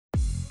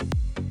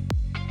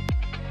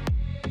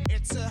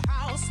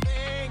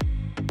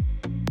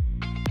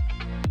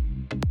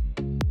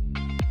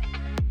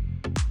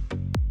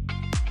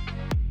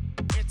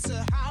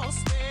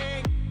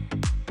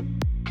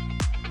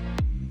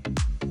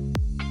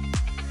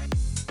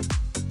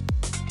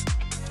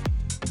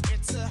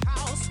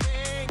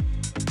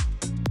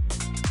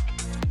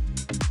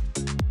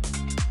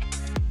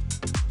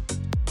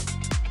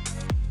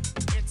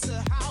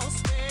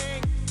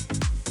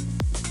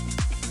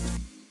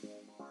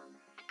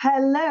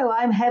Hello,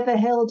 I'm Heather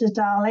Hilda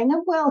Darling,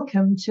 and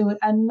welcome to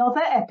another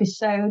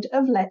episode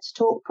of Let's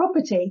Talk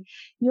Property.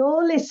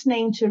 You're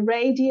listening to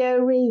Radio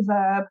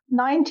Reverb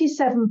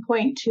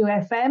 97.2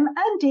 FM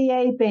and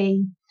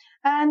DAB.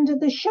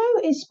 And the show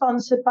is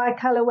sponsored by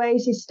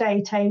Callaway's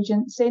Estate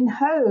Agents in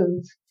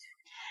Hove.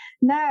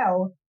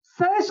 Now,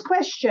 first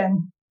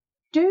question.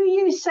 Do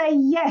you say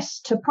yes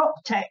to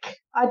PropTech?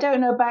 I don't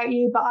know about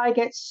you, but I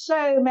get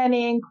so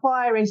many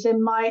inquiries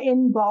in my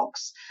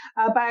inbox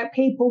about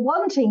people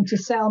wanting to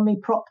sell me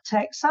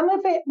PropTech, some of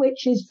it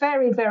which is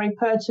very, very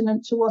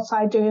pertinent to what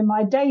I do in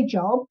my day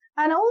job,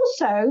 and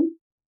also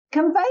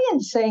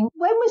conveyancing.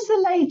 When was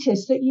the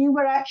latest that you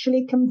were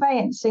actually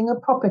conveyancing a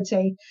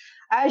property?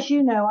 As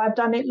you know, I've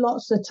done it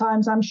lots of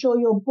times. I'm sure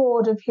you're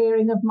bored of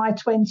hearing of my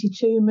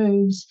 22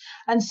 moves,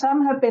 and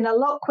some have been a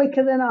lot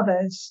quicker than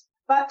others.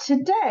 But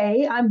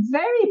today, I'm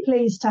very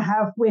pleased to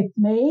have with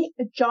me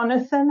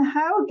Jonathan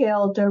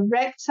Howgill,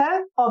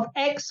 Director of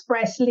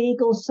Express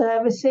Legal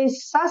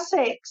Services,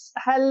 Sussex.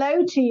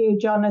 Hello to you,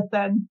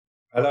 Jonathan.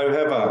 Hello,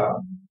 Heather.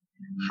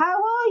 How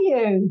are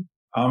you?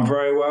 I'm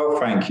very well,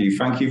 thank you.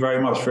 Thank you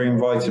very much for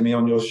inviting me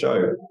on your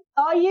show.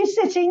 Are you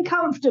sitting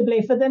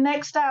comfortably for the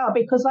next hour?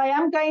 Because I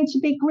am going to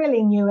be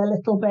grilling you a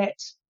little bit.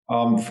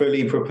 I'm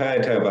fully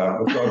prepared, Heather.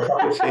 I've got a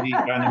cup of tea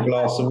and a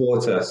glass of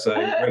water, so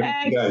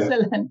ready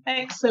to go.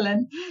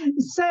 Excellent.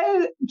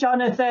 So,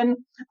 Jonathan,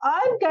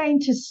 I'm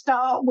going to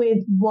start with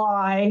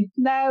why.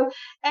 Now,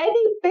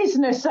 any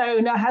business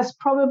owner has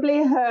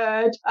probably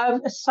heard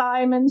of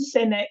Simon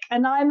Sinek,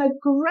 and I'm a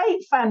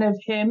great fan of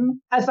him,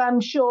 as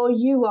I'm sure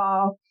you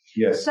are.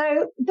 Yes.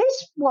 So,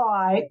 this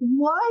why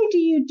do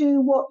you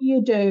do what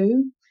you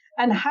do,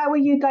 and how are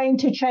you going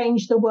to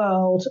change the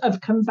world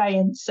of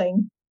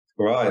conveyancing?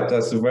 Right,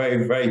 that's a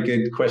very, very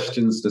good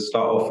questions to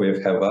start off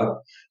with, Heather.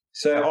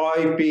 So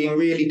I've been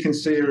really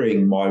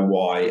considering my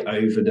why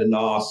over the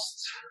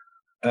last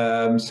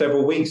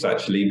several weeks,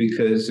 actually,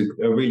 because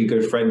a really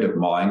good friend of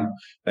mine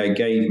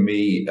gave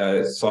me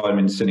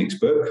Simon Sinek's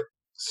book,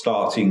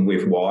 starting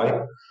with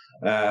why.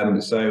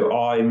 So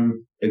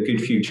I'm a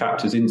good few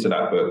chapters into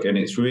that book, and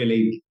it's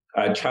really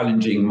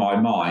challenging my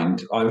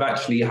mind. I've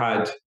actually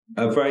had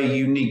a very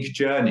unique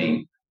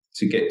journey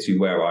to get to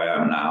where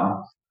I am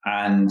now,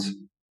 and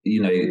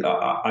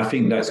I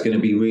think that's going to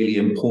be really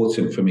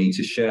important for me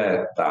to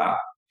share that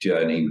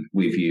journey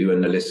with you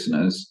and the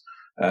listeners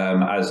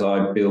as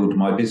I build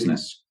my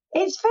business.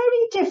 It's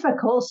very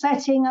difficult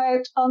setting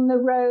out on the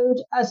road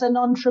as an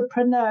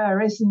entrepreneur,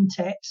 isn't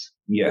it?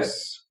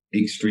 Yes,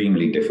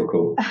 extremely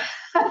difficult.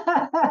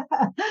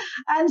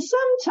 And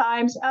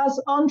sometimes as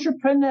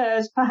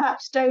entrepreneurs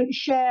perhaps don't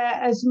share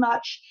as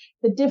much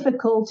the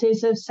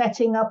difficulties of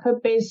setting up a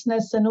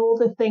business and all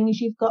the things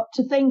you've got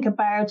to think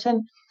about.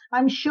 And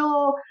I'm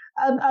sure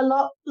a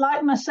lot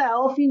like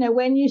myself,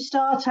 when you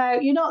start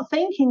out, you're not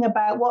thinking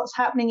about what's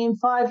happening in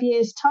 5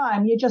 years'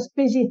 time. You're just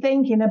busy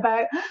thinking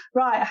about,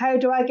 right, how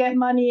do I get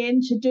money in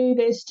to do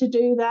this, to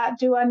do that?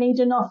 Do I need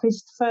an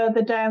office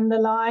further down the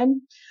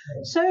line?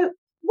 So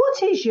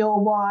what is your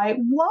why?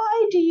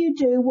 Why do you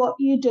do what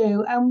you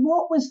do? And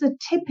what was the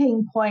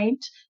tipping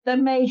point that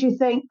made you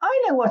think,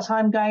 I know what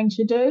I'm going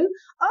to do.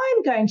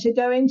 I'm going to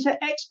go into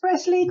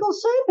Express Legal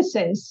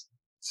Services.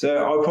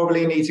 So I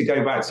probably need to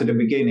go back to the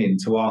beginning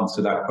to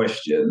answer that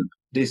question.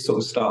 This sort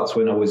of starts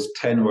when I was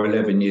 10 or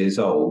 11 years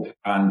old,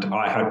 and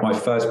I had my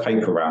first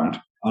paper round.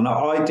 And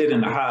I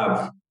didn't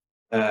have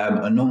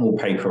a normal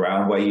paper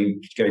round where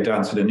you go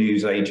down to the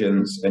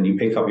newsagents and you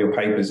pick up your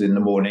papers in the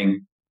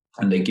morning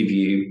and they give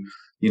you,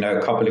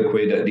 a couple of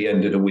quid at the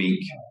end of the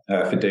week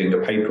for doing the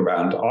paper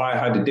round. I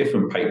had a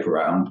different paper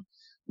round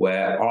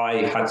where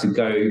I had to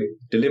go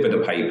deliver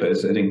the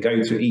papers and then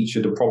go to each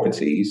of the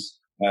properties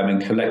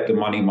and collect the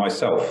money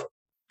myself.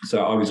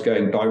 So I was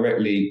going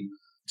directly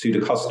to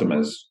the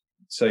customers.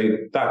 So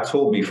that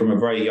taught me from a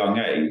very young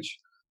age,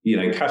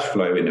 cash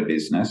flow in a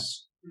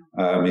business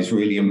is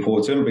really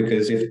important,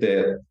 because if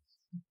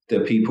the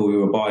people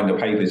who were buying the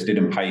papers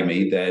didn't pay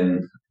me,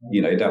 then,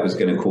 that was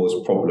going to cause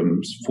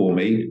problems for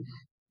me.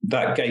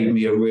 That gave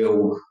me a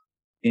real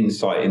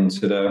insight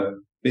into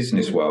the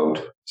business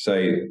world. So,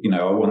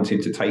 I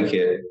wanted to take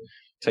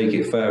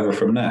it further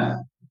from there.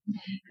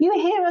 You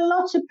hear a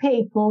lot of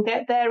people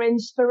get their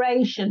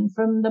inspiration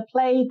from the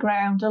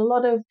playground. A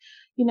lot of,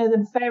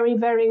 the very,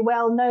 very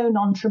well-known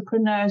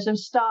entrepreneurs have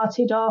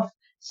started off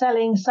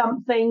selling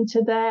something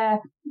to their,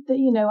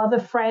 other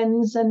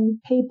friends and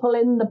people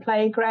in the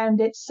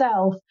playground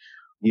itself.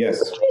 Yes.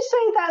 Would you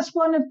say that's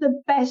one of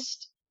the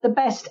best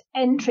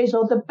entries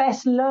or the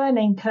best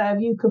learning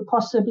curve you could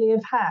possibly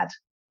have had?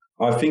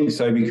 I think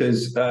so,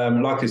 because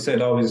like I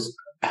said, I was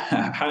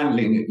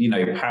handling,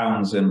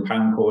 pounds and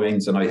pound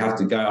coins, and I had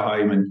to go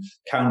home and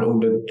count all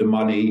the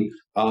money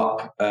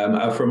up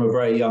from a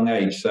very young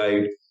age.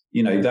 So,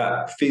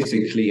 that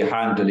physically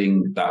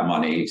handling that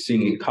money,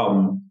 seeing it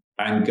come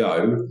and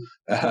go,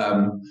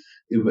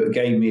 it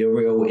gave me a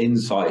real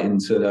insight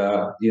into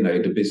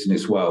the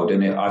business world.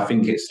 And I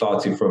think it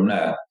started from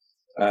there.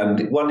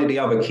 One of the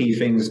other key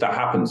things that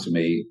happened to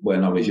me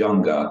when I was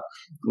younger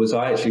was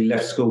I actually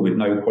left school with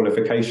no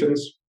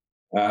qualifications.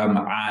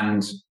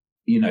 And,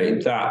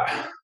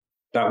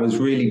 that was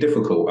really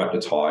difficult at the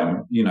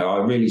time. I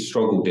really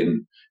struggled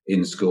in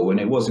school, and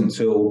it wasn't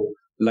until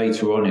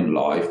later on in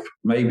life,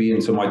 maybe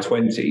into my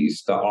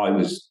 20s, that I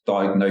was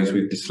diagnosed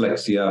with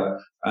dyslexia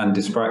and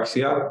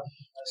dyspraxia.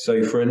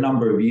 So for a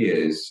number of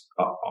years,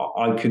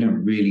 I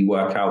couldn't really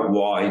work out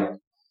why.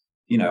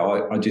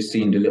 I just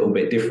seemed a little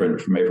bit different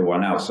from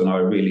everyone else, and I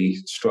really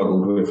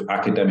struggled with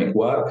academic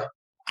work,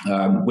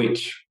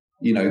 which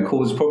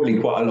caused probably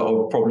quite a lot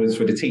of problems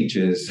for the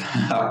teachers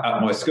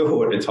at my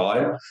school at the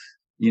time.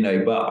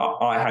 But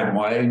I had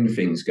my own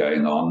things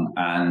going on,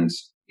 and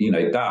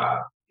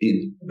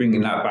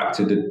bringing that back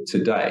to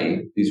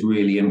today is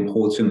really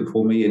important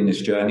for me in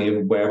this journey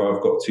of where I've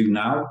got to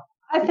now.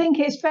 I think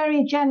it's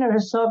very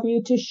generous of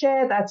you to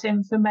share that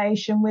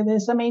information with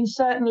us. I mean,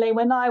 certainly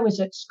when I was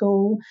at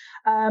school,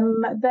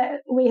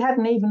 that we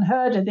hadn't even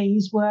heard of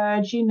these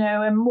words,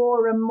 and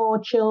more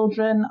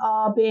children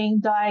are being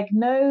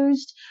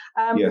diagnosed.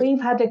 Yes.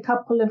 We've had a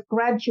couple of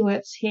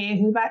graduates here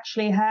who've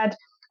actually had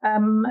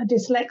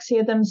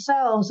dyslexia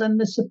themselves, and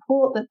the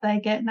support that they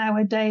get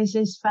nowadays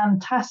is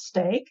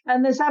fantastic.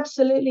 And there's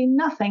absolutely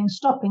nothing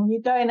stopping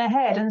you going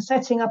ahead and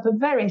setting up a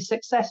very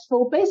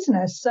successful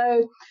business.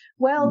 So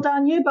well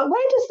done you. But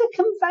where does the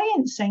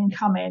conveyancing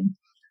come in?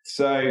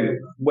 So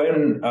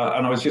when,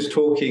 and I was just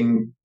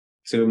talking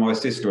to my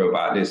sister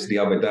about this the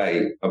other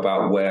day,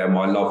 about where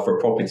my love for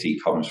property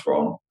comes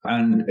from.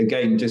 And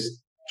again,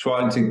 just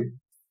trying to,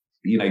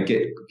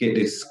 get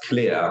this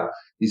clear,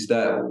 is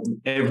that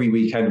every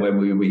weekend when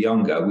we were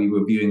younger, we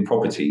were viewing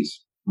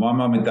properties. My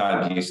mum and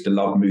dad used to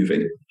love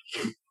moving.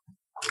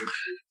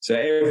 So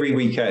every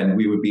weekend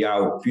we would be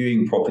out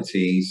viewing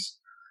properties,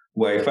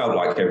 where it felt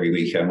like every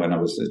weekend when I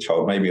was a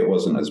child. Maybe it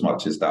wasn't as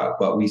much as that,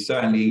 but we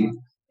certainly,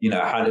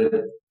 had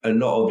a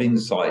lot of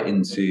insight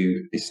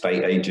into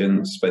estate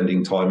agents,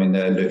 spending time in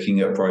there, looking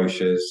at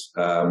brochures.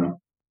 That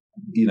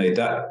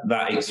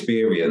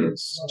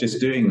experience, just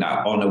doing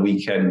that on a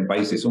weekend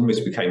basis,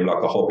 almost became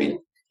like a hobby.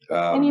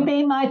 Can you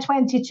beat my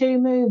 22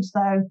 moves,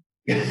 though?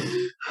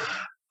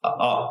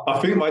 I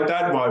think my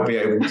dad might be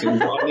able to,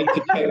 but I need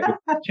to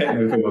check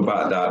with him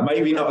about that.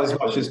 Maybe not as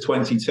much as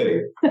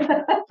 22.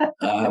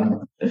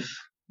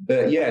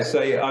 But yeah,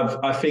 so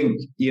I think,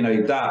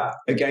 that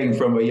again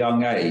from a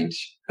young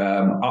age,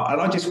 and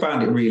I just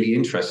found it really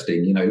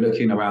interesting,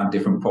 looking around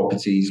different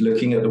properties,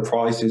 looking at the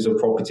prices of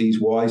properties,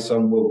 why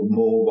some were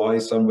more, why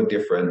some were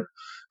different.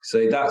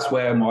 So that's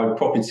where my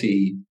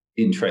property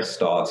interest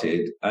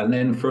started. And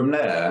then from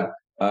there,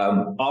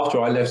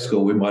 after I left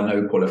school with my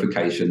no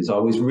qualifications, I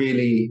was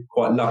really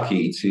quite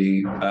lucky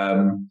to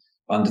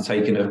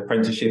undertake an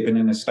apprenticeship in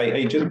an estate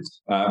agent.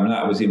 And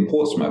that was in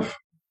Portsmouth.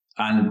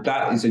 And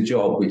that is a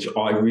job which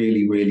I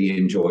really, really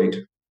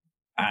enjoyed.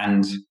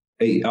 And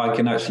I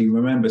can actually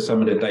remember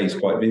some of the days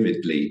quite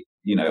vividly,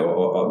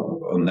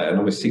 on that. And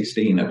I was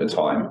 16 at the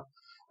time.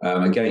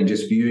 Again,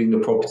 just viewing the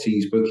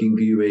properties, booking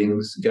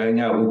viewings,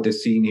 going out with the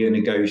senior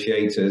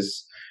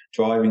negotiators,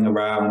 driving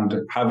around,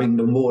 having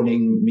the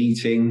morning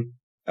meeting,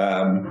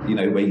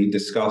 where you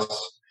discuss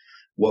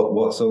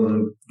what's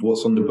on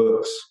the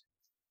books,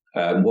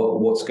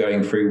 what's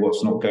going through,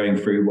 what's not going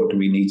through, what do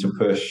we need to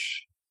push.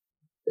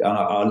 And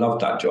I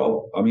loved that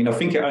job. I mean, I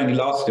think it only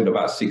lasted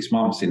about 6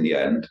 months in the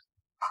end.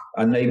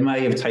 And they may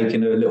have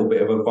taken a little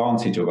bit of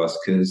advantage of us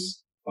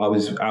because I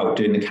was out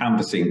doing the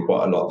canvassing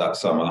quite a lot that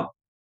summer,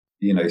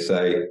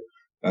 so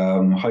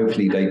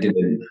hopefully they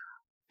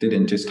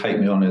didn't just take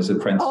me on as an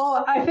apprentice.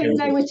 Oh, I think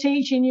they were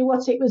teaching you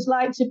what it was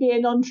like to be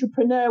an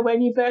entrepreneur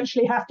when you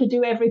virtually have to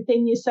do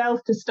everything yourself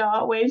to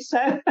start with.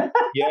 So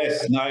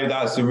yes, no,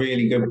 that's a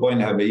really good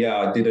point, Heather. Yeah,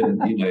 I didn't,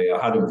 I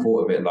hadn't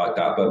thought of it like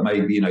that, but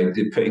maybe,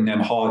 putting them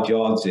hard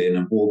yards in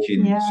and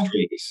walking the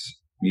streets,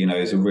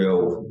 is a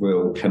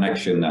real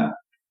connection there.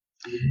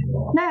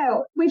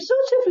 Now, we've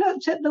sort of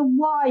looked at the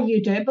why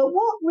you do it, but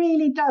what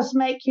really does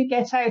make you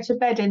get out of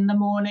bed in the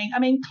morning? I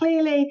mean,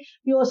 clearly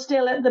you're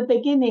still at the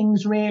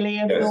beginnings, really,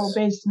 of your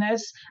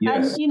business.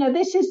 Yes. And,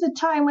 this is the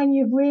time when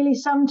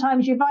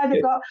sometimes you've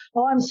either got,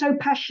 I'm so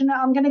passionate,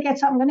 I'm going to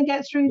get up, I'm going to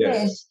get through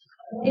this.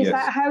 Is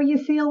that how you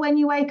feel when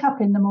you wake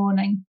up in the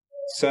morning?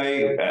 So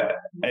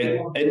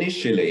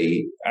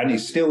initially, and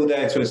it's still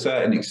there to a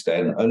certain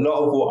extent, a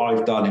lot of what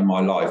I've done in my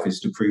life is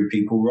to prove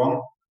people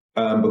wrong.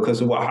 Because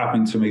of what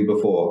happened to me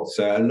before.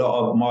 So a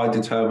lot of my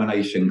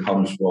determination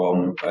comes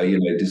from,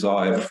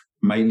 desire of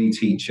mainly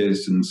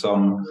teachers and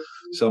some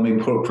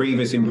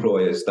previous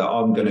employers that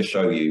I'm going to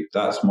show you.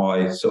 That's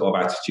my sort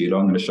of attitude.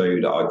 I'm going to show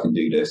you that I can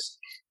do this.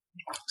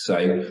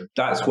 So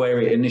that's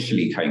where it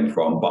initially came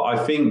from. But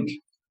I think,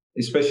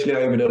 especially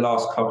over the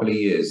last couple of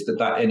years,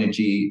 that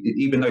energy,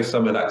 even though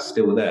some of that's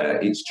still there,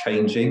 it's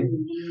changing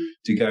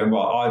to go,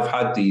 well, I've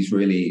had these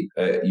really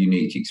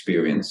unique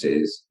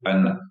experiences,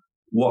 and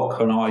what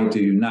can I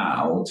do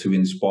now to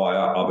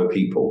inspire other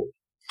people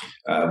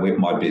with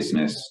my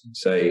business?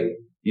 So,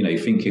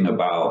 thinking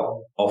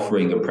about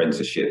offering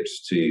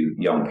apprenticeships to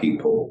young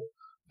people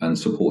and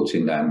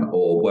supporting them,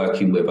 or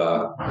working with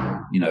a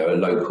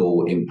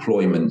local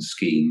employment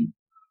scheme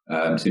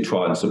to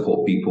try and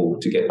support people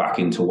to get back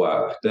into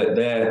work.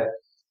 They're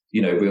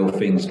real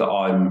things that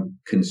I'm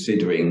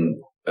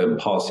considering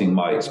passing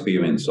my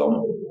experience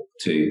on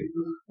to.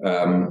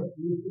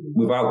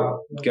 Without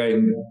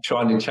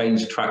trying to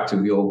change track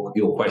of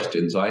your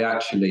questions, I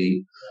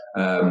actually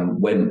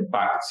went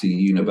back to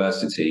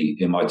university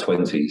in my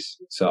 20s.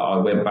 So I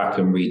went back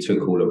and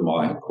retook all of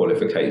my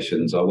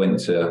qualifications. I went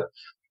to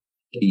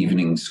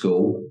evening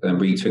school and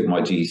retook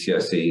my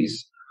GCSEs.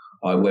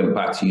 I went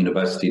back to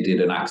university,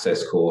 did an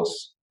access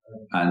course,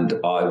 and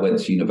I went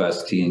to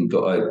university and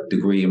got a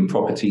degree in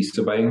property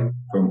surveying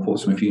from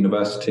Portsmouth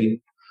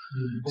University.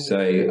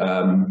 So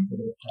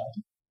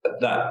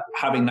that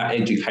having that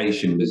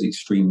education was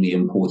extremely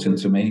important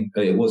to me.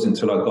 It wasn't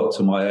until I got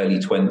to my early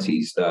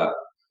 20s that,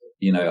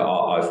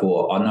 I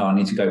thought, no, I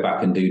need to go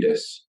back and do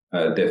this.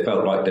 There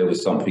felt like there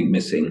was something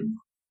missing.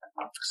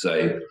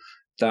 So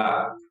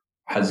that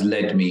has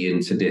led me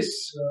into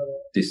this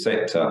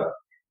sector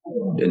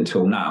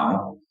until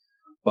now.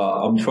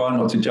 But I'm trying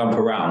not to jump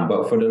around.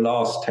 But for the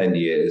last 10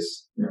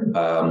 years,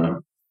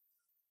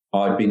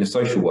 I've been a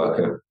social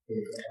worker.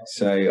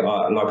 So,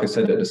 like I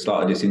said at the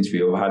start of this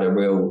interview, I've had a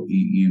real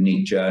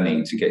unique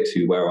journey to get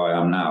to where I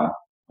am now,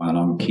 and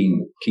I'm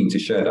keen to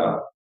share that.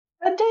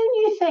 But don't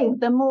you think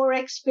the more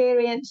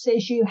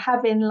experiences you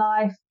have in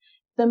life,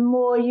 the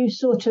more you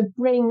sort of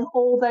bring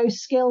all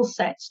those skill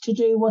sets to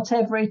do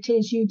whatever it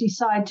is you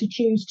decide to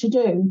choose to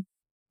do?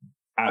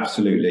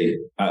 Absolutely.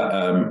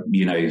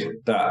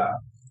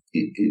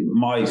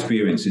 My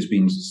experience has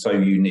been so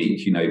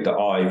unique, that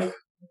I've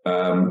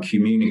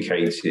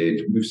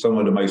communicated with some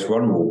of the most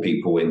vulnerable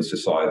people in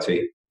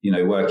society,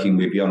 working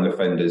with young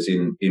offenders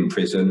in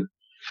prison,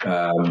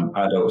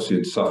 adults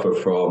who suffer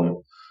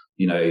from,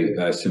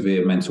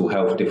 severe mental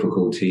health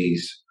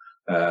difficulties,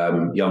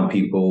 young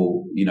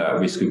people, at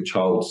risk of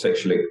child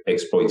sexual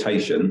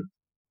exploitation.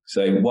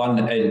 So one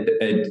end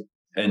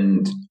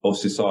of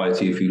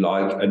society, if you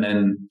like, and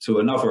then to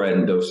another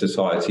end of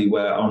society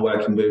where I'm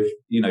working with,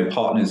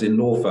 partners in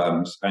law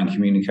firms and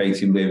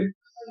communicating with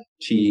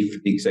chief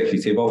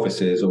executive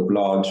officers of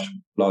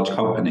large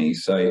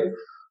companies. So,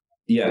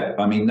 yeah,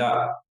 I mean,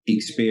 that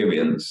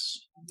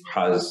experience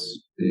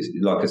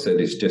like I said,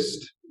 it's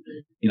just,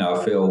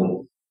 I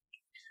feel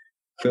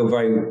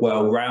very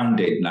well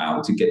rounded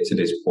now to get to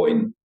this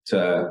point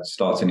to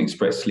starting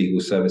Express Legal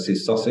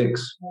Services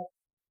Sussex.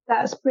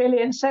 That's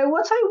brilliant. So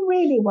what I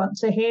really want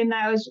to hear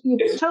now is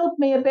you've told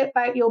me a bit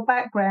about your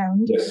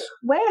background. Yes.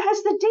 Where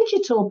has the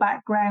digital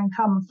background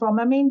come from?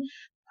 I mean,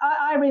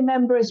 I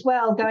remember as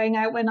well going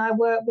out when I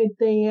worked with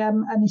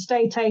an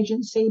estate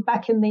agency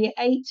back in the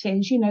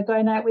 80s,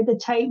 going out with the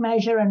tape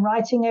measure and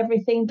writing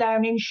everything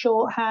down in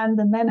shorthand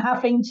and then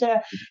having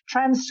to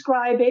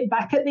transcribe it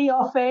back at the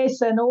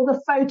office and all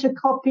the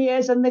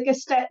photocopiers and the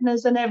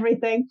Gestetners and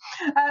everything.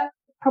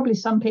 Probably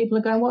some people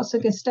are going, what's a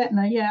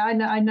Gestetner? Yeah,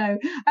 I know.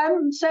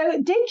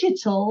 So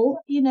digital,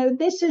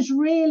 this has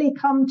really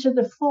come to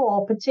the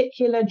fore,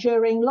 particularly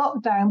during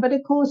lockdown. But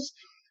of course,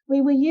 we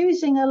were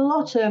using a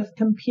lot of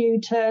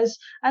computers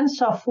and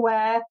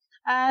software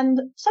and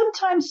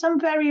sometimes some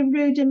very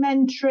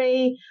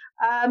rudimentary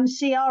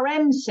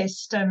CRM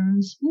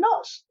systems,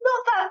 not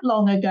that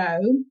long ago.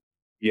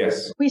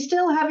 Yes. We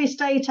still have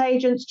estate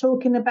agents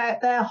talking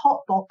about their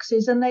hot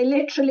boxes, and they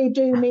literally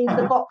do mean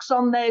the box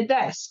on their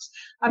desks.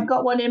 I've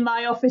got one in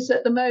my office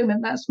at the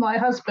moment. That's my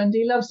husband.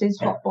 He loves his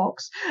hot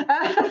box.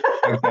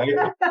 Okay.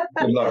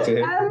 Good luck to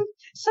him.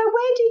 So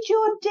where did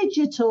your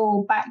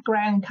digital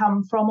background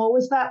come from, or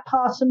was that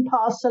part and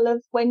parcel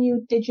of when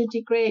you did your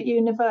degree at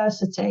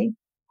university?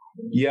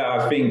 Yeah,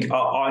 I think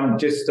I'm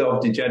just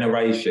of the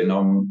generation.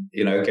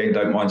 Again,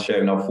 don't mind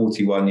sharing, I'm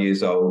 41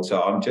 years old.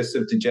 So I'm just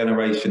of the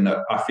generation that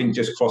I think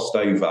just crossed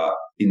over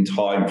in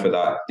time for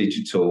that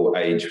digital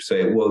age. So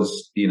it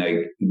was,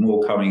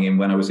 more coming in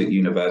when I was at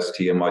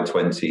university in my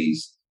 20s.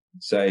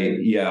 So,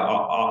 yeah,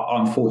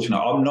 I'm fortunate.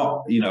 I'm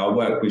not, I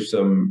work with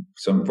some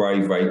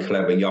very, very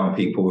clever young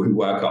people who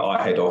work at our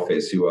head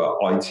office who are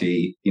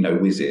IT,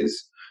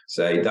 whizzes.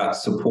 So that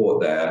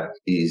support there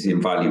is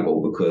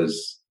invaluable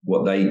because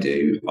what they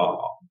do,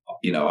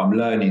 I'm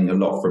learning a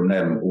lot from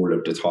them all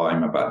of the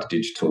time about the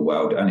digital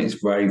world, and it's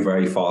very,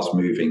 very fast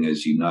moving,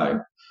 as you know.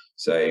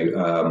 So,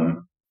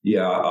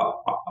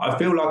 I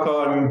feel like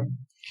I'm,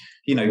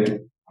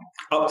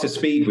 up to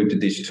speed with the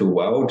digital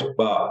world,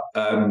 but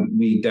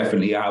we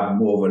definitely have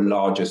more of a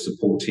larger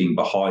support team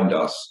behind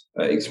us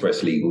at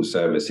Express Legal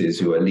Services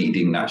who are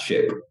leading that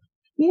ship.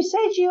 You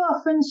said you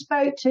often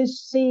spoke to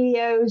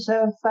CEOs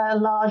of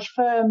large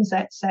firms,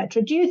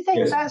 etc. Do you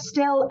think that's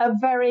still a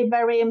very,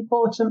 very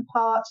important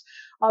part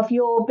of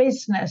your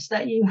business,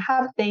 that you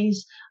have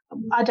these,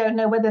 I don't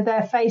know whether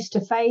they're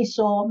face-to-face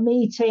or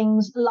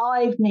meetings,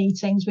 live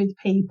meetings with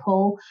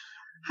people?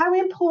 How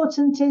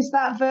important is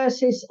that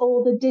versus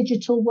all the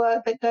digital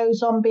work that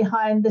goes on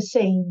behind the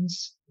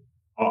scenes?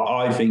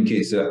 I think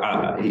it's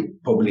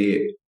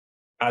probably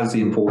as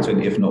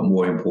important, if not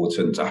more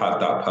important, to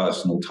have that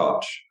personal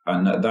touch.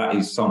 And that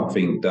is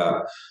something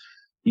that,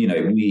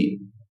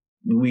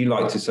 we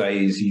like to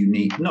say is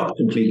unique, not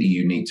completely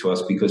unique to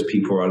us because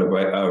people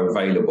are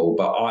available,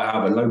 but I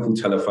have a local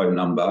telephone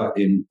number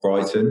in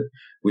Brighton,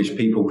 which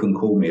people can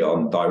call me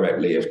on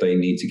directly if they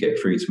need to get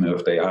through to me,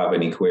 if they have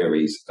any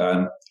queries.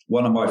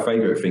 One of my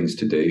favourite things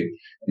to do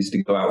is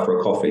to go out for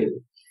a coffee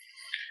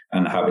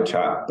and have a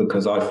chat,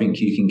 because I think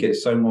you can get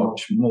so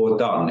much more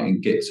done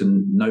and get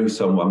to know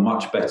someone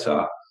much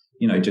better,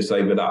 just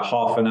over that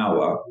half an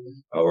hour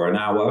or an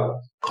hour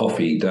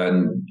coffee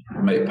than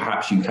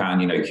perhaps you can,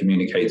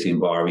 communicating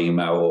via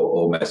email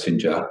or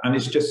messenger. And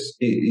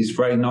it's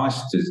very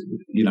nice to,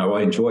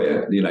 I enjoy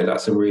it.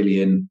 That's a really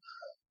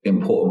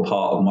important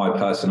part of my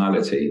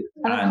personality.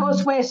 And of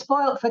course, we're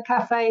spoilt for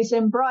cafes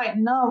in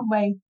Brighton, aren't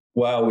we?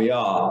 Well, we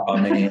are.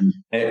 I mean,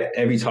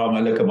 every time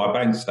I look at my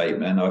bank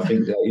statement, I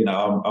think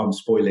that, I'm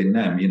spoiling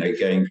them,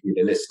 going through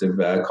the list of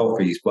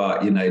coffees.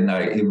 But,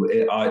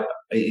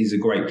 it is a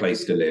great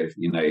place to live.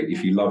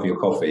 If you love your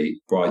coffee,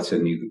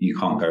 Brighton, you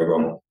can't go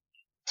wrong.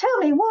 Tell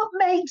me, what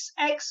makes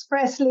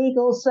Express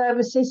Legal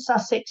Services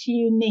Sussex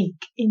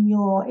unique in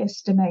your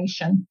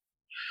estimation?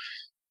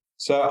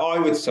 So I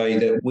would say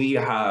that we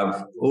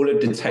have all of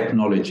the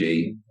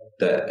technology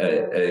that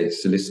a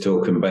solicitor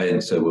or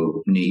conveyancer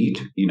will need.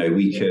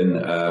 We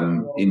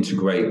can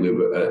integrate with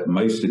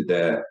most of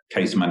their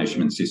case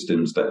management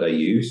systems that they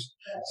use.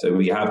 So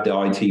we have the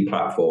IT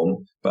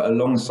platform, but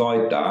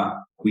alongside that,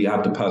 we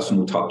have the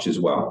personal touch as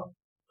well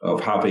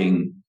of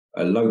having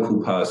a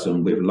local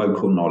person with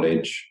local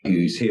knowledge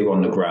who's here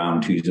on the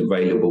ground, who's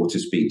available to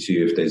speak to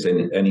you if there's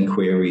any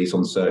queries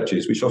on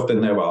searches, which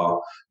often there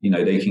are.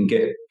 They can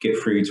get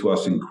through to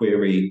us and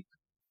query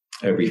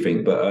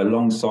everything. But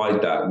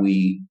alongside that,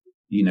 we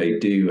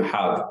do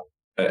have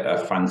a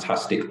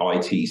fantastic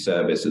IT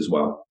service as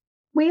well.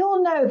 We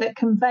all know that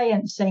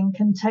conveyancing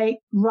can take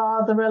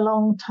rather a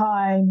long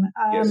time.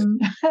 Yes.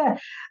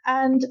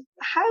 And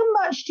how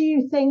much do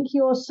you think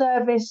your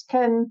service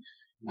can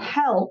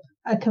help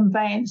a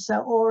conveyancer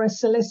or a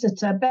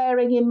solicitor,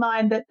 bearing in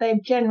mind that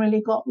they've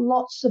generally got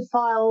lots of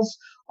files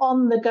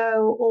on the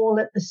go all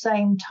at the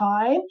same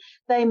time?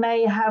 They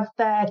may have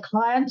their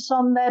clients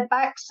on their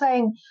back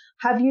saying,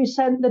 have you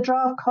sent the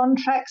draft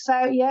contracts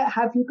out yet?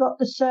 Have you got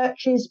the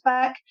searches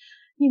back?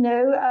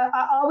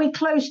 Are we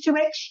close to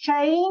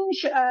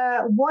exchange?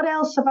 What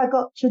else have I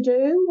got to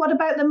do? What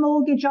about the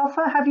mortgage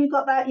offer? Have you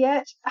got that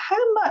yet? How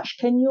much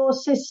can your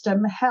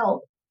system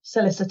help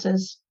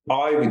solicitors?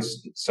 I would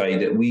say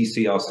that we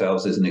see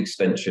ourselves as an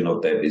extension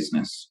of their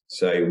business.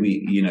 So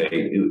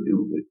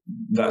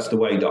that's the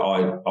way that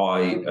I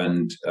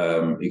and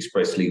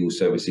Express Legal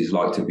Services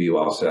like to view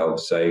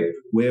ourselves. So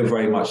we're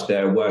very much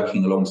there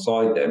working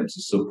alongside them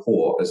to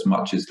support as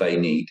much as they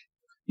need.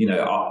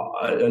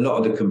 A lot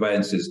of the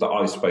conveyancers that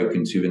I've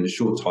spoken to in the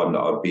short time that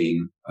I've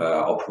been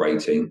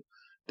operating,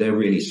 they're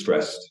really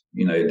stressed.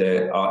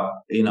 They're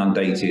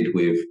inundated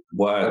with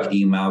work,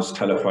 emails,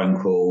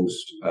 telephone calls.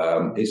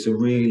 It's a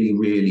really,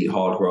 really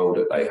hard role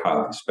that they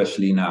have,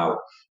 especially now,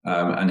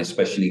 and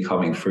especially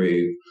coming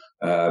through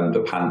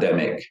the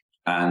pandemic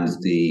and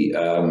the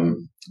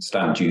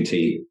stamp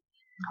duty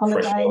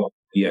holiday. threshold.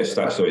 Yes,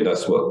 that's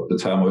what the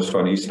term I was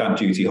trying to use, stamp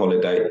duty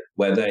holiday,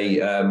 where they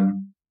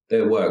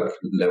their work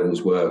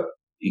levels were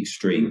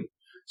extreme.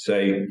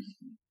 So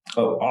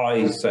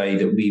I say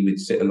that we would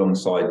sit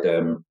alongside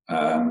them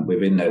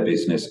within their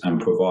business and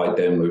provide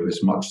them with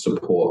as much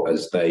support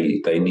as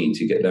they need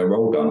to get their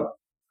role done.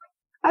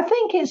 I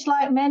think it's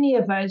like many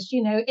of us,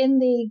 in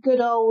the good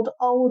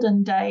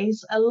olden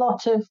days, a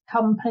lot of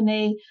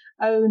company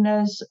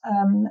owners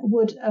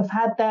would have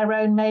had their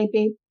own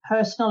maybe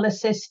personal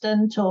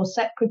assistant or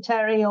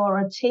secretary or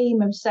a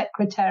team of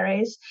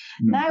secretaries.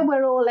 Now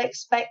we're all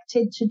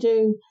expected to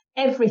do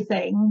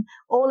everything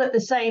all at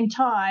the same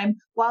time,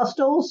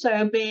 whilst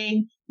also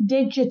being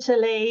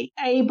digitally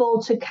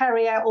able to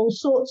carry out all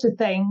sorts of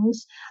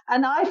things.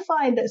 And I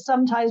find that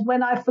sometimes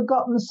when I've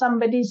forgotten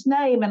somebody's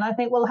name and I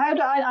think, well, how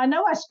do I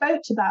know I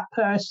spoke to that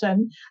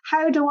person,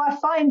 how do I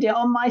find it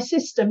on my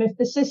system if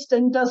the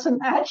system doesn't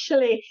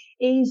actually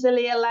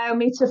easily allow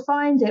me to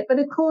find it? But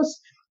of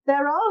course,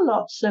 there are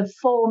lots of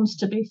forms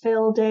to be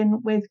filled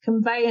in with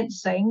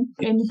conveyancing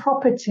in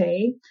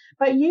property,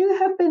 but you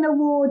have been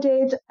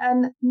awarded a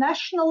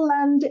National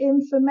Land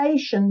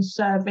Information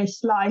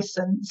Service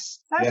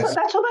licence.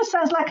 That almost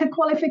sounds like a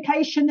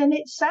qualification in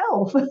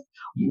itself.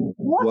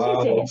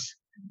 What is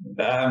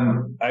it?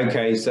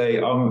 Okay, so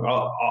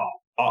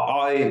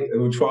I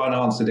will try and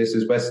answer this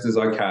as best as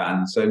I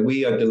can. So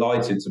we are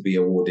delighted to be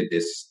awarded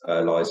this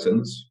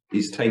licence.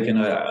 It's taken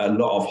a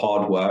lot of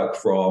hard work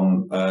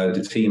from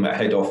the team at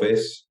head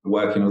office,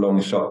 working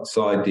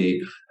alongside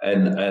the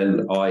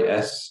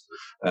NLIS,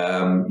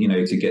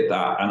 to get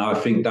that. And I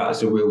think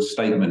that's a real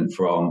statement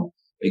from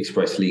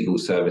Express Legal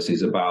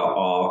Services about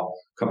our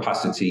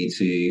capacity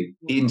to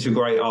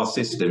integrate our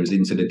systems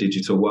into the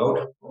digital world.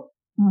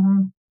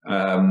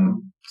 Mm-hmm.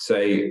 So,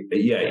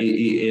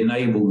 it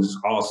enables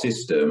our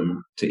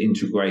system to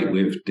integrate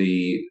with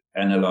the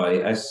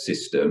NLIS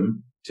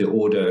system to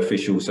order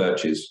official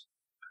searches,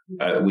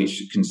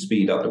 which can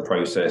speed up the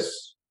process,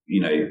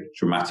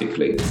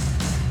 dramatically.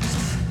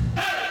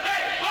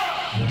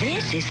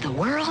 This is the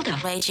world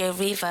of Radio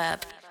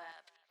Reverb.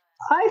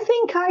 I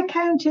think I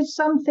counted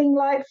something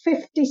like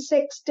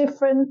 56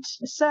 different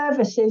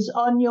services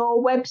on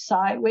your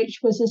website,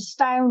 which was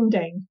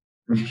astounding.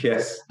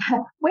 Yes.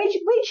 Which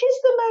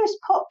is the most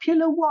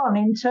popular one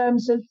in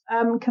terms of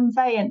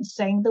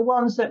conveyancing, the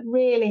ones that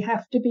really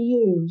have to be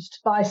used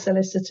by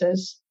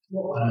solicitors?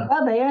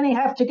 Well, they only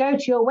have to go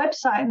to your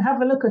website and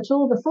have a look at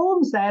all the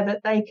forms there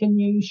that they can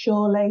use,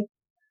 surely.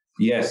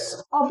 Yes.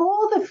 Of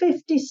all the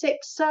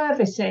 56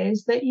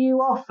 services that you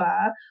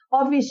offer,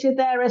 obviously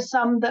there are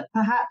some that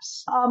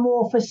perhaps are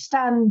more for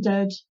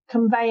standard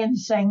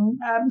conveyancing.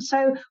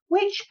 So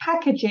which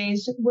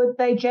packages would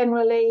they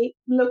generally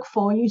look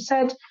for? You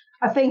said,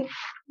 I think,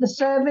 the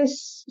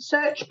service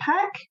search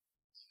pack?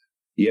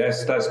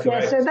 Yes, that's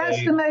correct. Yeah,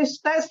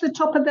 so that's the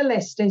top of the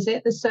list, is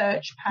it, the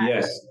search pack?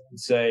 Yes.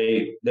 So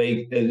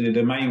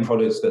the main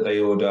products that they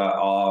order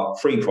are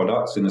 3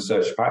 products in the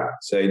search pack.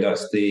 So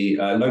that's the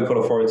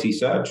local authority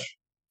search,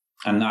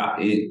 and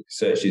it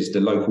searches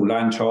the local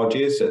land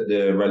charges at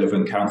the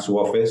relevant council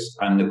office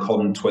and the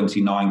CON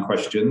 29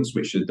 questions,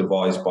 which are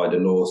devised by the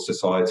Law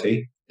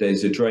Society.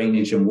 There's a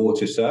drainage and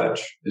water search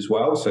as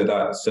well. So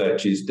that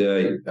searches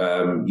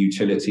the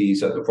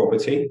utilities at the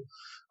property.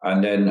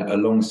 And then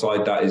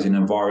alongside that is an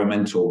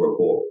environmental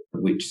report,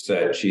 which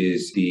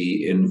searches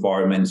the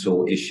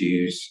environmental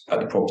issues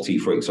at the property,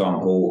 for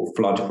example,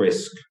 flood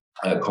risk,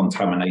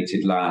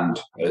 contaminated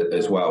land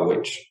as well,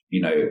 which,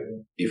 I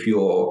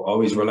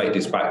always relate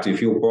this back to,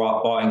 if you're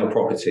buying a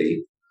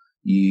property,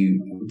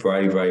 you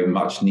very, very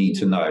much need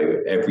to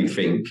know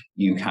everything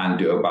you can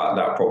do about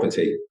that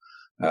property.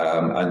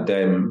 And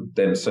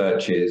them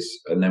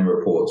searches and then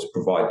reports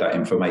provide that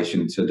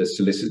information to the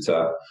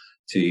solicitor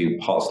to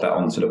pass that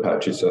on to the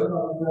purchaser.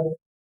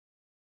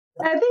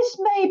 Now, this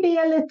may be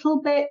a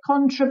little bit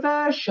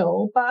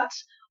controversial, but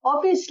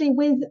obviously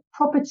with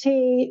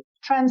property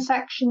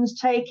transactions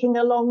taking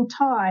a long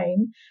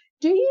time,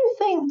 do you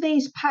think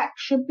these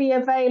packs should be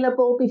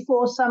available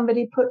before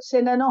somebody puts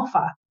in an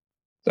offer?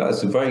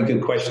 That's a very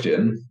good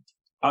question.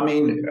 I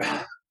mean,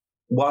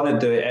 one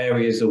of the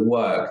areas of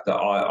work that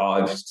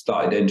I've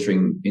started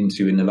entering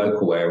into in the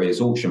local area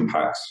is auction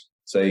packs.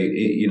 So,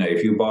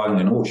 if you're buying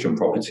an auction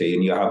property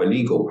and you have a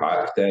legal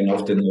pack, then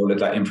often all of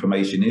that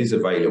information is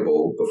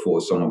available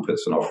before someone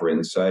puts an offer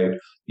in. So,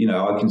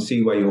 I can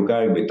see where you're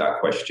going with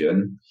that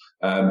question.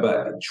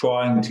 But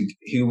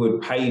who would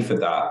pay for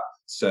that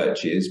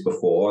searches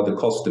before, the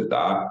cost of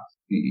that,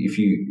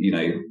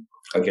 if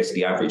I guess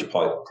the average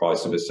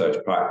price of a search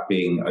pack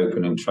being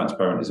open and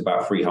transparent is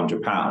about £300.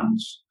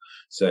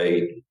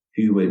 So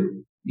who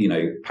would,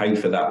 pay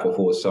for that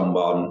before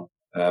someone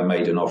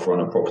made an offer on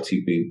a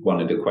property be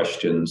one of the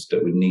questions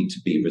that would need to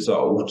be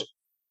resolved.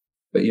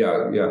 But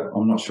yeah,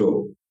 I'm not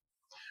sure.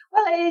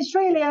 Well, it's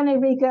really only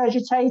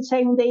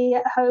regurgitating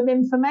the home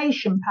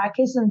information pack,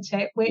 isn't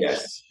it? Which,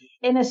 yes,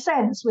 in a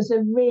sense, was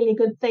a really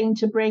good thing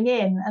to bring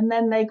in. And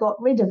then they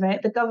got rid of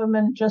it. The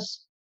government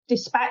just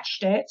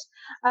dispatched it.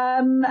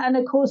 And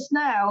of course,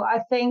 now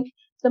I think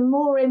the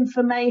more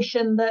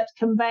information that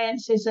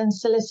conveyancers and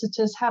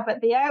solicitors have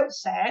at the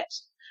outset,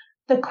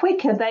 the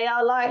quicker they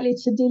are likely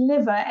to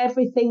deliver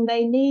everything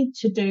they need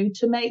to do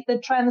to make the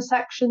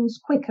transactions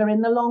quicker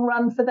in the long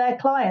run for their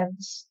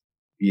clients.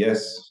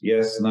 Yes.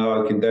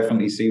 No, I can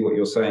definitely see what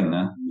you're saying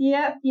there.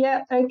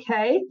 Yeah,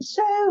 okay.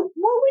 So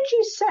what would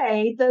you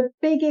say the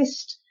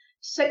biggest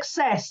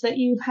success that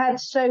you've had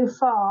so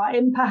far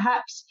in,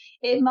 perhaps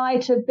it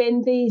might have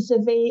been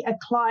vis-a-vis a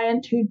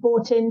client who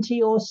bought into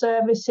your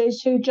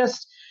services who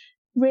just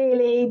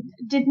really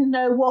didn't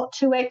know what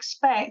to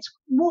expect?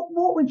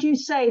 What would you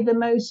say the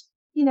most,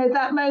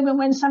 that moment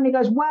when somebody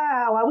goes,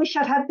 wow, I wish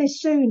I'd had this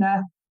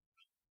sooner?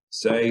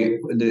 So,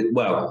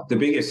 the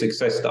biggest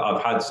success that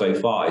I've had so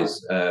far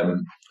is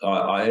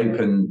I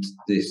opened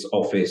this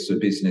office of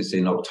business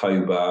in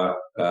October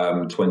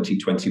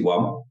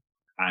 2021.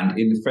 And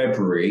in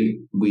February,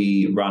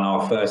 we ran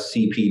our first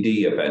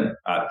CPD event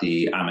at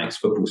the Amex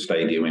Football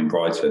Stadium in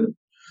Brighton.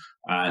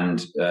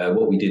 And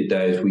what we did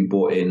there is we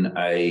brought in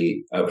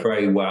a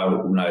very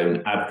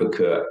well-known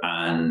advocate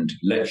and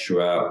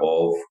lecturer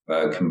of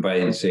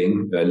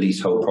conveyancing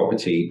leasehold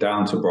property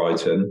down to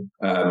Brighton.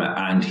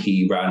 And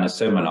he ran a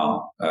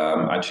seminar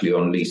actually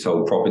on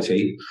leasehold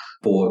property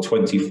for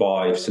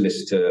 25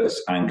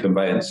 solicitors and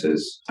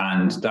conveyancers.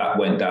 And that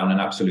went down an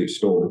absolute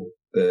storm.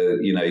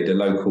 The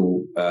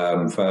local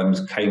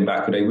firms came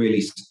back and they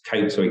really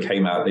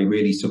came out. They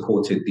really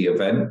supported the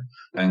event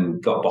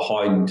and got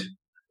behind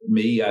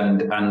me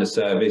and the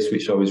service,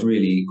 which I was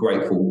really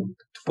grateful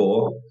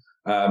for.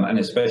 And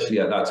especially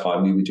at that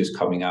time, we were just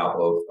coming out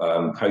of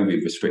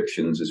COVID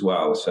restrictions as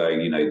well. So,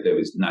 there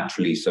was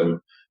naturally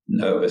some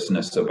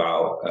nervousness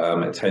about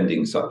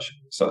attending such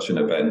an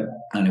event.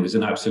 And it was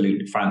an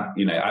absolutely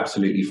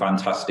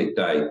fantastic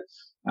day.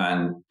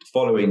 And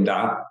following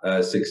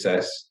that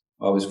success,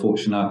 I was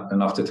fortunate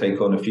enough to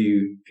take on a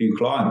few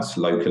clients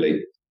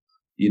locally,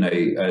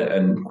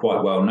 and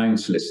quite well-known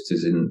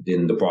solicitors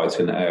in the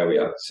Brighton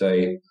area.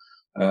 So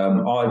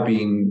I've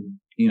been,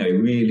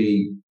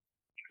 really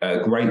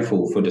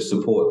grateful for the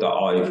support that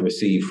I've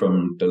received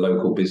from the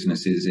local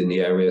businesses in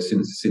the area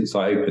since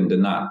I opened,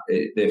 and that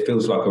it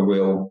feels like a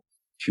real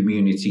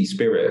community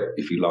spirit,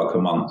 if you like,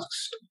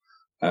 amongst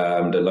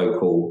the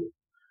local,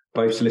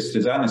 both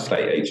solicitors and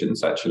estate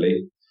agents,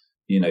 actually.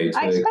 I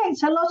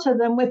expect a lot of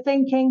them were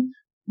thinking,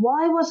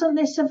 why wasn't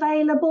this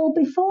available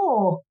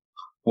before?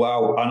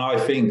 Well, and I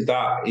think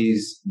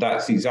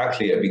that's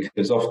exactly it,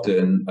 because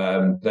often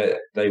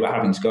they were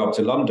having to go up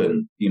to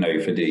London,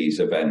 for these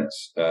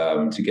events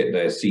to get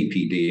their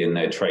CPD and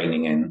their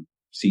training in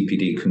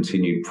CPD,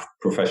 continued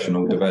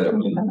professional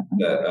development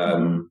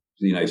that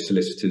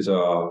solicitors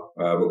are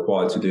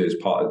required to do as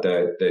part of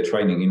their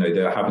training.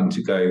 They're having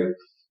to go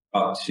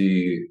up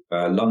to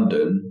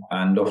London,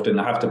 and often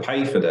they have to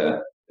pay for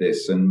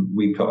this, and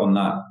we put on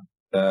that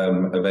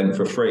event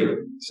for free.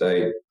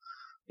 So.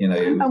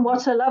 And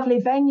what a lovely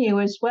venue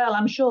as well.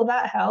 I'm sure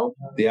that helped.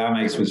 The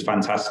Amex was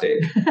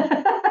fantastic.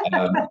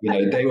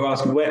 They were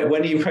asking,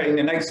 when are you putting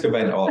the next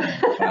event on?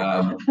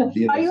 Are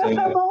you a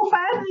football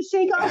fan, a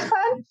Seagulls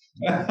fan?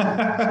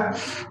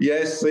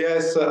 Yes,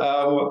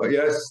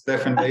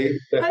 definitely.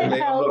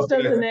 It helps,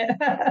 doesn't it?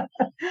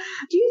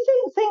 Do you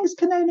think things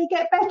can only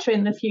get better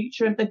in the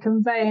future of the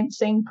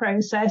conveyancing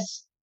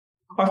process?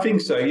 I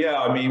think so, yeah.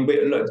 I mean,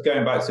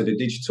 going back to the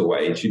digital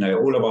age,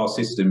 all of our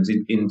systems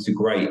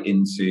integrate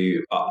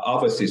into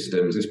other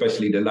systems,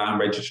 especially the land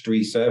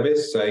registry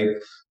service. So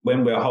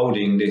when we're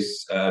holding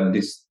this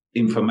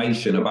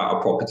information about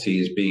a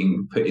property is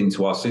being put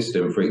into our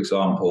system, for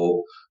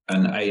example,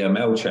 an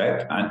AML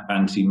check, an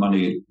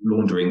anti-money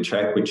laundering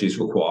check, which is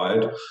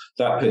required,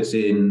 that puts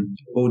in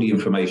all the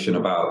information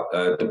about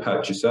the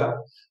purchaser.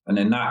 And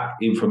then that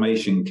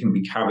information can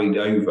be carried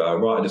over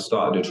right at the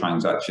start of the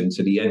transaction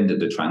to the end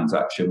of the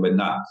transaction, when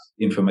that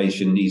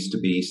information needs to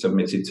be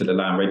submitted to the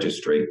land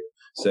registry.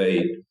 So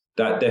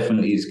that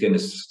definitely is going to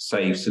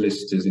save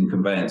solicitors and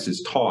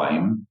conveyancers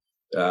time,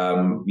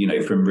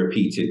 from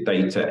repeated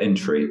data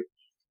entry.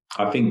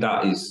 I think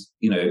that is,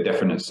 a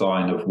definite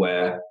sign of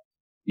where,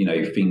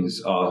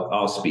 things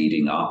are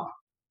speeding up,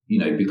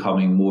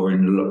 becoming more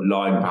in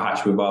line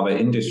perhaps with other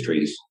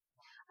industries.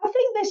 I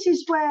think this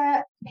is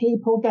where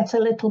people get a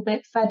little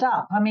bit fed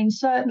up. I mean,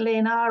 certainly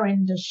in our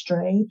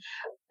industry,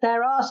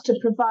 they're asked to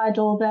provide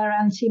all their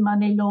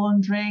anti-money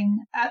laundering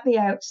at the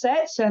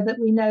outset so that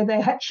we know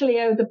they actually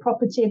owe the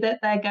property that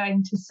they're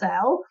going to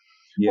sell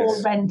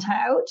or rent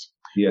out.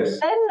 Yes.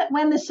 Then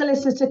when the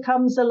solicitor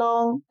comes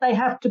along, they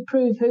have to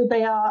prove who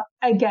they are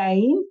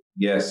again.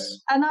 Yes.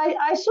 And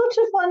I sort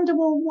of wonder,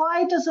 well,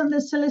 why doesn't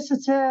the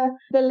solicitor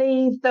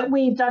believe that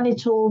we've done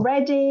it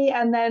already,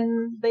 and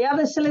then the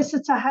other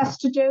solicitor has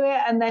to do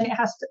it, and then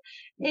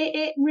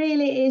it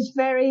really is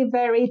very,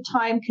 very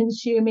time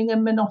consuming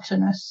and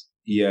monotonous.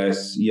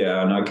 Yes,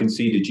 yeah, and I can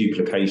see the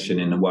duplication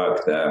in the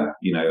work there,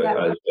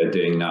 as they're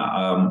doing that.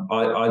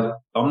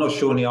 I'm not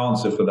sure the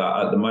answer for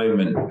that at the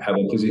moment,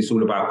 Heather, because it's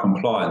all about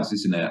compliance,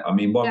 isn't it? I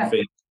mean, one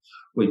thing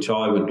which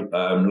I would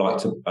like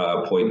to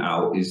point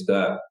out is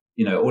that,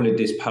 all of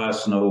this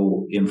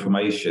personal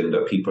information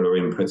that people are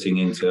inputting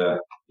into,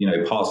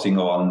 passing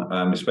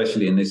on,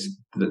 especially in this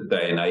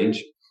day and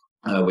age,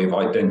 with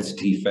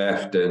identity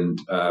theft and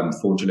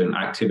fraudulent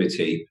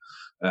activity,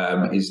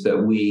 is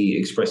that we,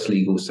 Express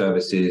Legal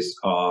Services,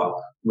 are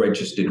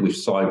registered with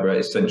Cyber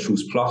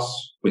Essentials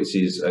Plus, which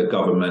is a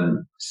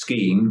government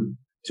scheme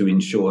to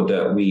ensure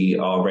that we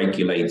are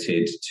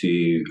regulated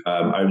to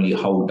only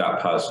hold that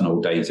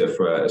personal data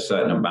for a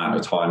certain amount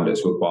of time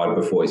that's required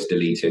before it's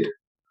deleted.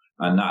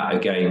 And that,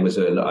 again, was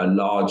a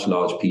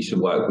large piece of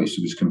work which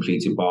was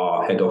completed by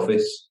our head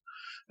office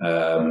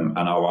and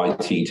our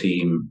IT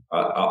team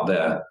up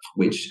there,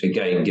 which,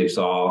 again, gives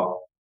our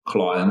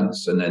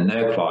clients and then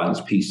their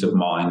clients peace of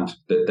mind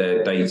that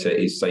their data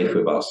is safe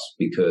with us,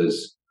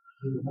 because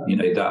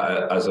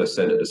that, as I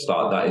said at the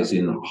start, that is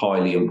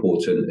highly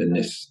important in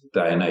this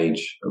day and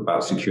age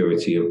about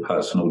security of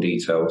personal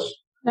details.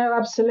 No,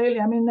 absolutely.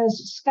 I mean,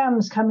 there's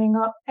scams coming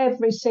up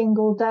every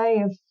single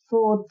day of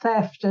fraud,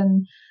 theft,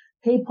 and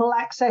people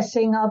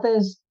accessing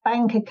others'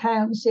 bank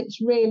accounts. It's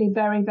really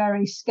very,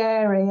 very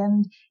scary.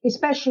 And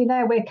especially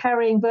now we're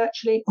carrying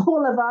virtually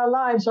all of our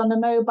lives on a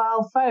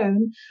mobile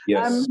phone.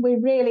 Yes. We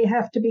really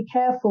have to be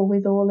careful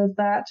with all of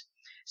that.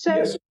 So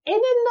in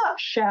a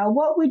nutshell,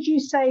 what would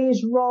you say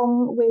is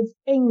wrong with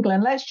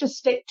England? Let's just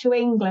stick to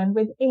England,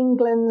 with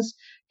England's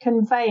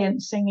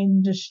conveyancing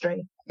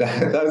industry.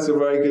 That's a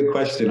very good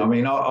question. I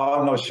mean,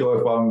 I'm not sure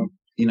if I'm,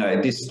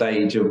 at this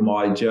stage of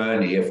my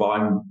journey, if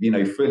I'm,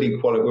 fully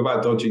qualified,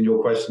 without dodging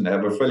your question,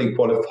 Heather, fully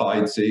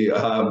qualified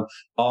to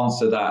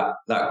answer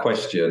that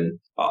question.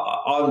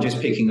 I'm just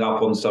picking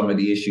up on some of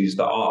the issues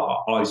that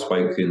I've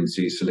spoken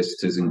to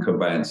solicitors and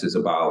conveyancers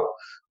about.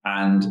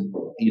 And,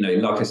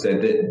 like I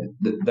said,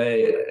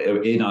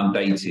 they're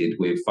inundated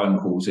with phone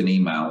calls and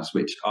emails,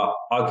 which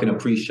I can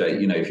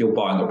appreciate. If you're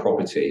buying a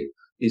property,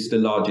 it's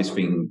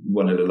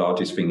one of the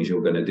largest things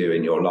you're going to do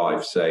in your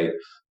life. So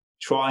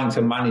trying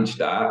to manage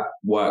that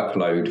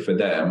workload for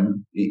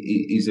them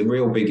is a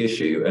real big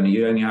issue. And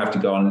you only have to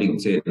go on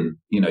LinkedIn,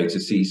 to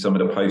see some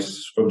of the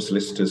posts from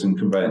solicitors and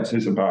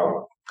conveyancers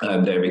about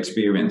their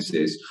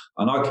experiences.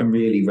 And I can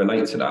really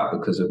relate to that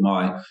because of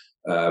my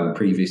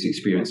previous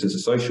experience as a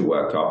social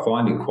worker. I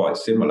find it quite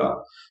similar,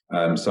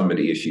 some of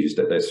the issues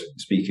that they're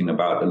speaking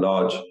about, the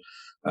large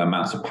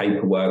amounts of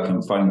paperwork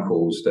and phone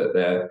calls that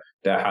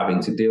they're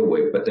having to deal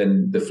with. But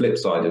then the flip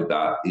side of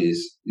that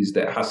is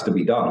that it has to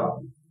be done,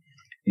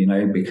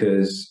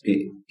 because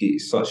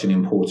it's such an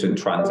important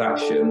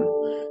transaction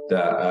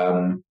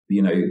that,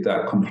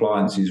 that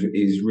compliance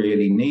is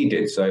really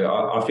needed.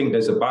 So I think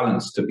there's a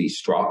balance to be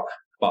struck,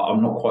 but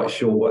I'm not quite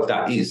sure what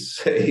that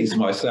is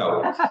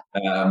myself.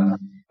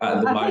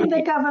 I think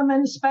the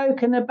government's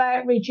spoken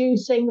about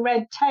reducing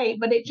red tape,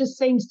 but it just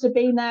seems to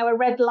be now a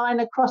red line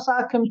across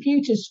our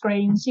computer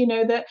screens,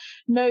 that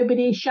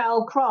nobody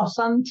shall cross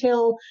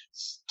until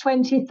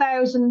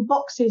 20,000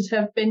 boxes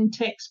have been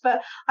ticked.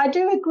 But I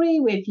do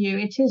agree with you.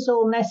 It is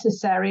all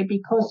necessary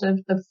because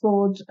of the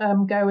fraud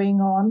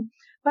going on.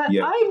 But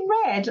yeah.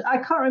 I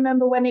can't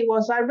remember when it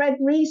was, I read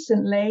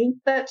recently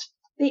that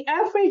the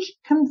average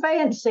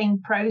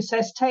conveyancing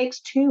process takes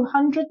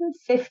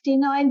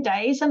 259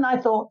 days. And I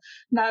thought,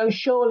 no,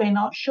 surely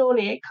not.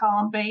 Surely it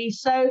can't be.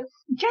 So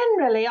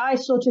generally, I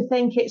sort of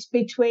think it's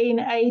between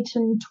 8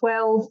 and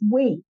 12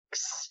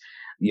 weeks.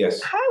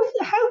 Yes.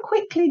 How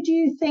quickly do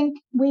you think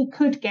we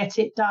could get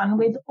it done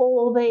with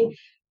all the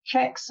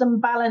checks and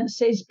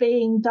balances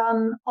being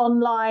done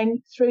online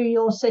through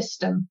your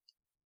system?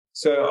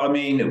 So, I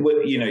mean,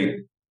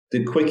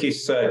 the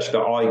quickest search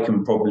that I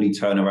can probably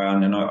turn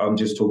around, and I'm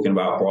just talking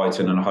about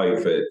Brighton and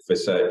Hove for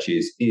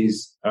searches,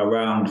 is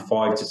around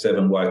 5 to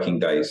 7 working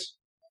days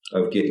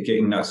of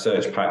getting that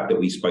search pack that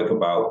we spoke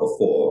about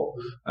before,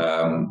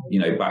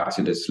 back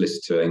to the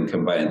solicitor and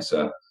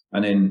conveyancer.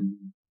 And then,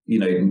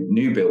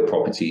 new build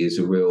property is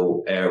a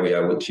real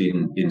area which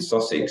in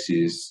Sussex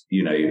is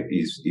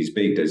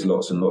big. There's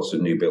lots and lots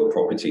of new build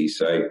property.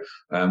 So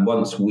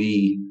once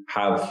we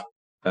have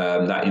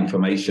that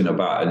information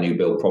about a new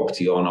build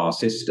property on our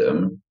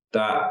system,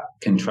 that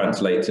can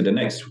translate to the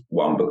next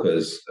one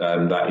because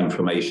that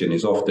information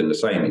is often the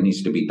same. It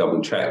needs to be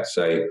double checked.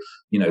 So,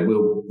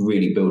 we're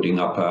really building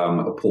up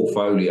a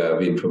portfolio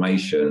of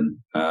information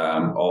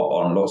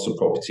on lots of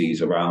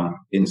properties around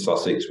in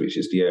Sussex, which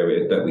is the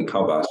area that we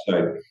cover.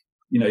 So,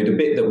 the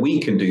bit that we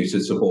can do to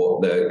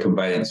support the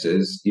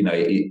conveyancers,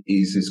 it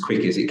is as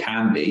quick as it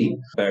can be,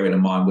 bearing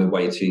in mind we're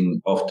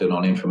waiting often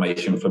on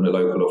information from the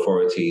local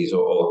authorities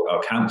or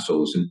our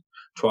councils and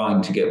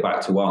trying to get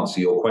back to answer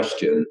your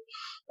question.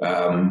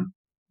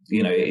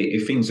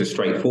 If things are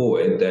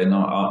straightforward, then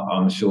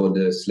I'm sure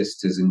the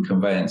solicitors and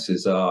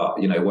conveyancers are,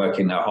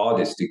 working their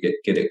hardest to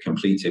get it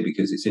completed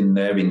because it's in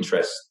their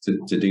interest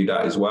to do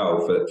that as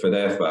well for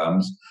their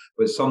firms.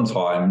 But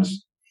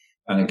sometimes,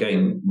 and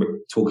again,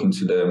 talking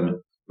to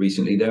them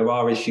recently, there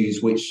are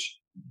issues which,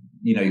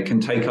 can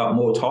take up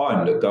more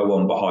time that go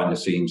on behind the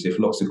scenes. If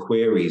lots of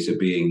queries are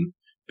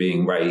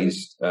being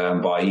raised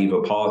by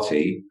either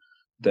party,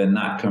 then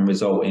that can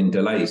result in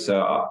delay.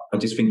 So I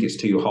just think it's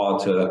too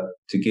hard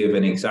to give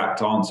an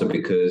exact answer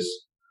because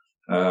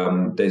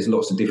there's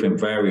lots of different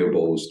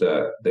variables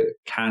that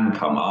can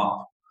come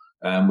up.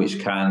 Which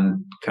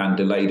can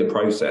delay the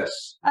process.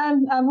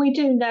 And we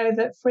do know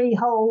that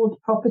freehold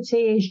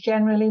property is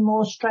generally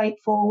more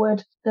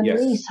straightforward than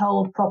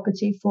leasehold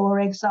property, for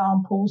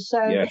example.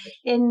 So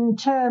in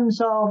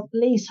terms of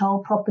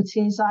leasehold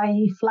properties,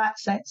 i.e.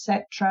 flats,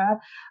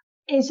 etc.,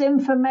 is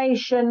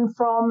information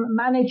from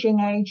managing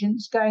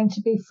agents going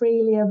to be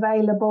freely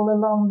available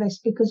along this?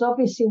 Because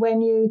obviously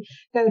when you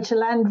go to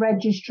land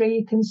registry,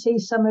 you can see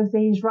some of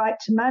these right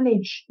to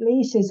manage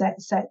leases,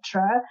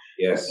 etc.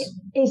 Yes.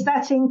 Is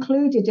that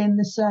included in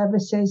the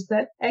services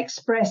that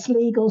Express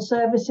Legal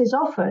Services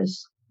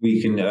offers? We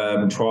can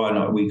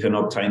we can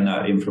obtain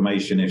that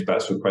information if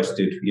that's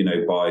requested,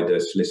 by the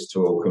solicitor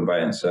or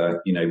conveyancer.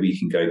 We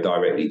can go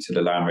directly to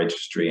the land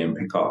registry and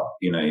pick up,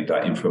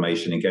 that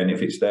information again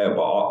if it's there.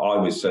 But I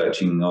was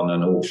searching on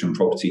an auction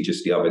property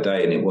just the other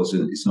day and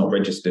it's not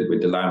registered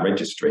with the land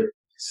registry.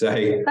 So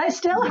that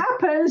still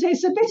happens.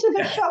 It's a bit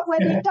of a shock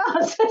when it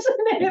does, isn't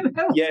it?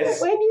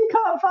 Yes. When you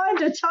can't find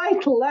a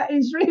title, that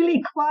is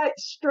really quite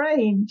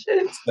strange.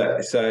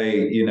 So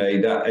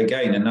that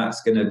again, and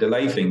that's going to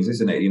delay things,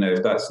 isn't it?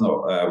 If that's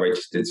not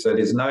registered. So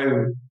there's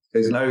no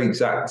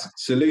exact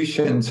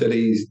solution to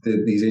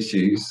these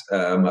issues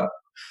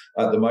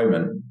at the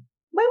moment.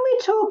 When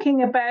we're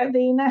talking about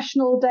the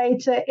national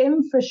data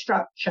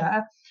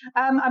infrastructure,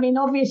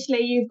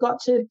 obviously you've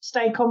got to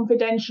stay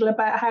confidential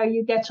about how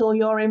you get all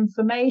your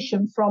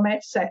information from,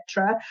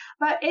 etc.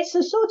 But it's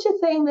the sort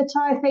of thing that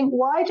I think,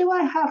 why do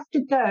I have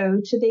to go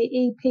to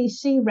the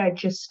EPC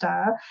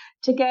register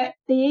to get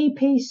the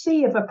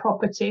EPC of a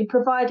property,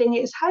 providing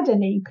it's had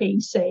an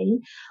EPC?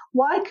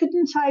 Why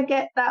couldn't I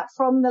get that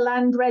from the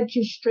land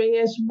registry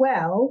as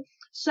well?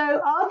 So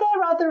are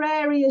there other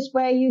areas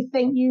where you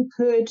think you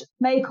could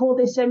make all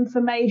this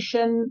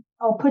information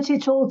or put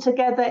it all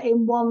together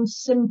in one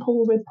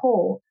simple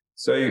report?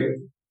 So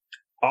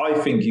I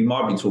think you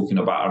might be talking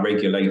about a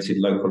regulated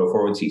local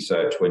authority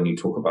search when you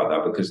talk about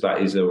that, because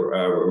that is a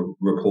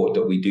report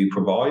that we do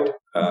provide.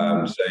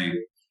 So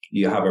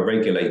you have a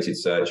regulated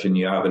search and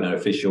you have an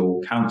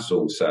official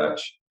council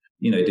search.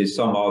 There's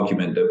some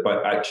argument that,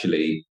 but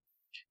actually,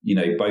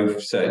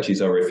 both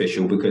searches are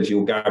official because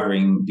you're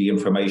gathering the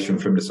information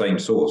from the same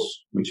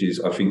source, which is,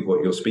 I think,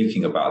 what you're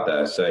speaking about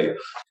there. So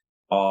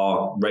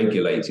our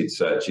regulated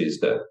searches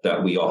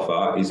that we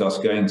offer is us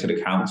going to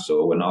the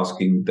council and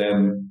asking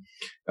them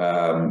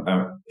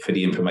for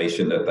the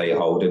information that they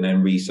hold, and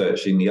then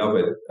researching the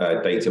other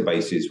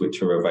databases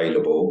which are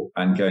available,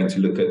 and going to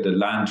look at the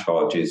land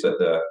charges at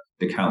the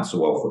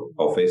council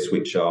office,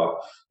 which are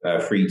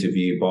free to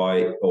view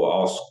by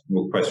or ask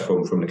requests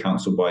from the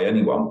council by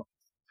anyone.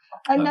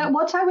 And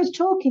what I was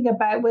talking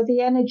about were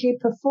the energy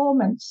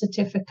performance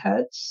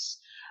certificates,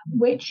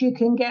 which you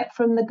can get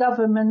from the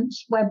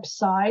government's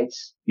website.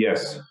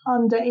 Yes.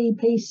 Under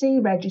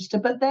EPC register,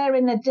 but they're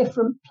in a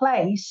different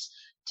place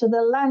to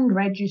the land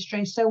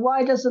registry. So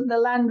why doesn't the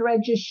land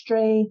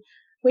registry,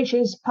 which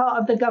is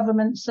part of the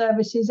government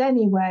services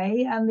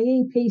anyway, and the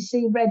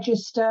EPC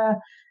register,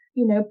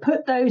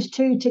 put those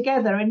two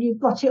together and you've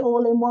got it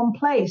all in one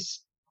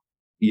place?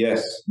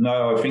 Yes,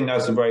 no, I think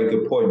that's a very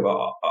good point.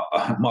 But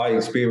my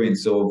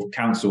experience of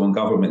council and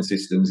government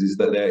systems is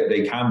that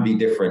they can be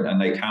different and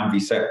they can be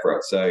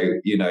separate. So,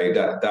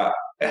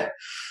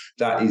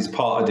 that is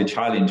part of the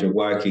challenge of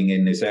working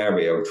in this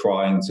area, of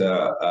trying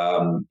to,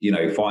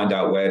 find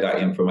out where that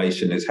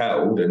information is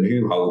held and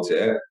who holds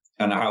it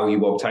and how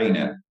you obtain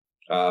it.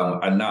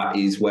 And that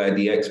is where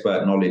the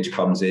expert knowledge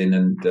comes in,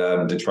 and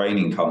the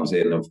training comes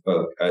in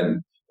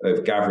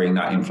of gathering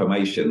that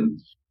information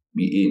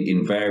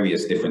in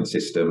various different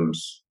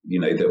systems,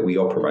 that we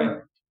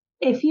operate.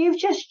 If you've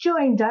just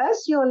joined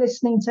us, you're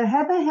listening to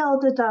Heather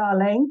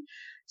Hilder-Darling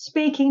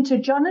speaking to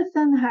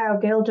Jonathan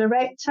Howgill,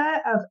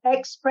 Director of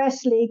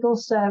Express Legal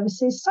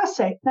Services,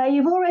 Sussex. Now,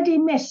 you've already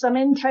missed some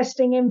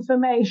interesting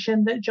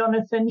information that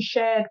Jonathan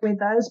shared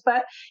with us,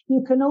 but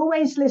you can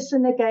always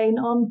listen again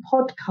on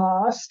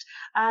podcast,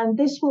 and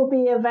this will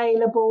be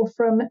available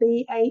from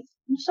the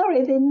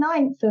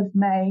 9th of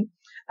May.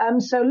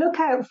 So look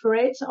out for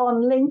it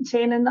on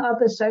LinkedIn and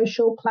other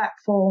social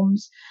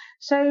platforms.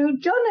 So,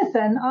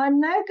 Jonathan, I'm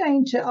now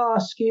going to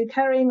ask you,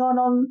 carrying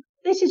on,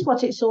 this is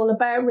what it's all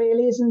about,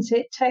 really, isn't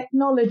it?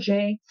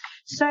 Technology.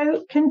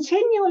 So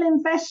continual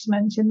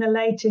investment in the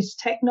latest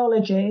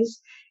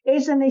technologies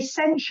is an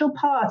essential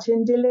part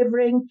in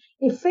delivering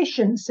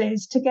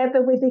efficiencies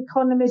together with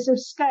economies of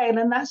scale.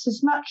 And that's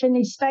as much an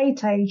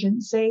estate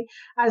agency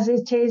as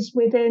it is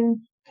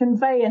within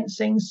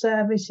conveyancing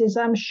services,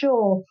 I'm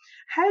sure.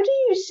 How do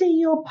you see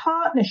your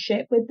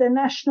partnership with the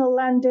National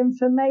Land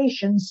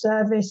Information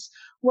Service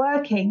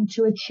working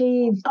to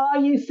achieve? Are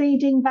you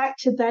feeding back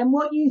to them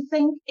what you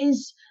think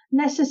is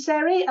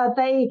necessary? Are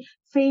they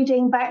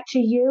feeding back to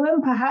you,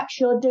 and perhaps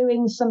you're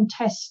doing some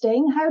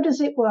testing? How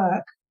does it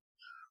work?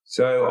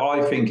 So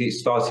I think it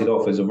started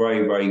off as a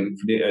very, very,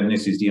 and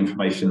this is the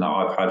information that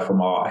I've had from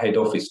our head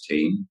office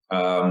team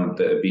that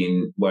have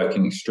been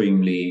working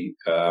extremely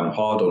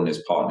hard on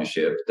this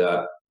partnership,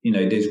 that,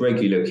 there's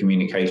regular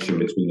communication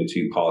between the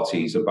two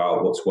parties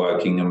about what's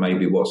working and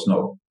maybe what's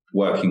not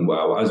working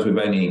well. As with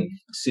any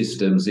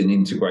systems in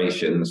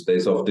integrations,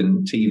 there's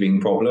often teething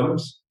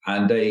problems,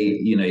 and they,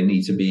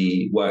 need to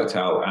be worked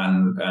out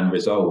and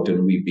resolved.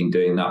 And we've been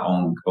doing that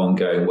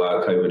ongoing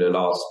work over the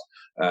last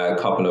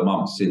couple of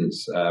months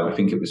since I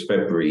think it was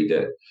February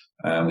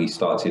that we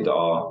started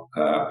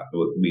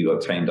we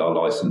obtained our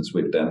license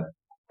with them.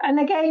 And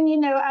again,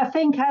 I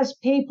think as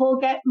people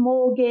get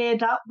more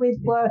geared up with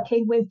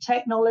working with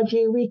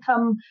technology, we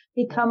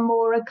become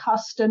more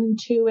accustomed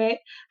to it,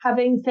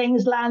 having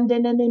things land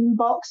in an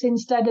inbox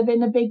instead of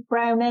in a big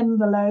brown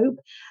envelope.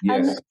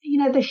 Yes.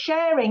 And, the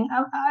sharing,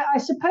 I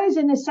suppose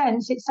in a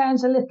sense, it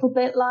sounds a little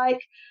bit like,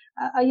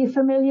 are you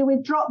familiar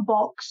with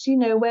Dropbox,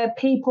 where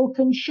people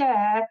can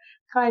share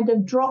kind of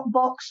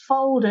Dropbox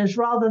folders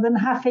rather than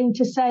having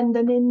to send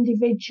an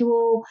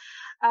individual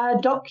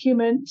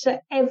document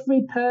to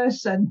every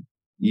person?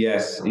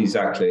 Yes,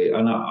 exactly.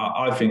 And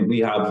I think we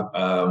have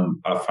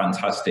a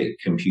fantastic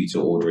computer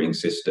ordering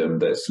system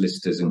that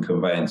solicitors and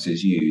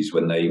conveyancers use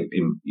when they,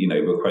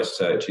 request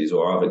searches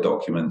or other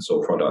documents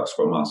or products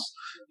from us.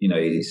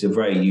 It's a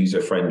very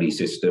user-friendly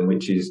system,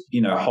 which is,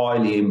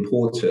 highly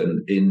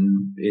important in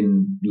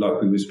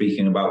like we were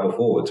speaking about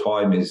before.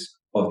 Time is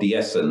of the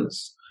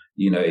essence.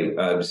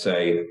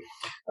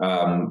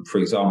 For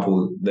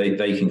example,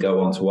 they can go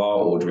onto our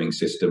ordering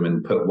system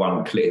and put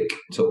one click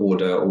to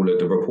order all of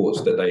the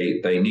reports that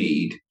they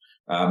need.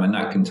 And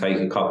that can take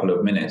a couple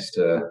of minutes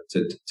to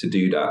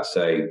do that.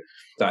 So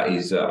that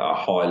is a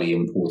highly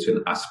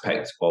important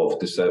aspect of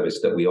the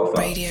service that we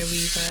offer. Radio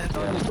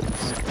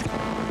Reverb.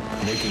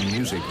 Making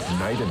music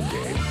night and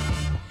day.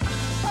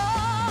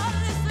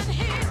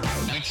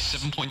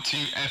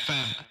 97.2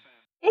 FM.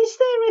 Is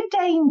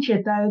there a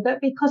danger, though, that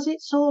because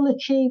it's all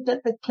achieved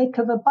at the click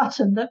of a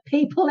button, that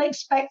people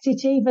expect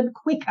it even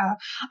quicker?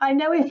 I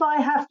know if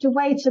I have to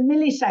wait a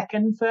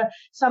millisecond for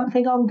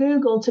something on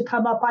Google to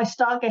come up, I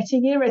start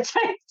getting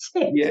irritated.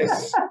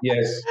 Yes,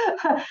 yes.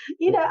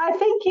 I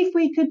think if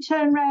we could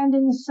turn around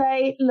and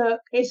say,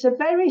 look, it's a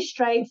very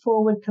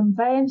straightforward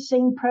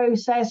conveyancing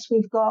process.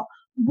 We've got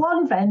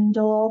one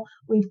vendor,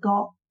 we've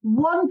got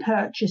one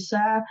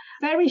purchaser,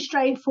 very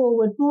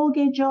straightforward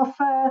mortgage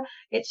offer.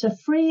 It's a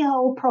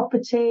freehold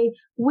property.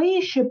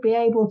 We should be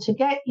able to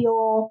get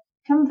your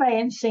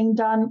conveyancing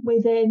done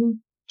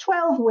within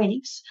 12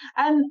 weeks.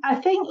 And I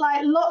think,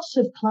 like lots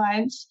of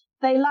clients,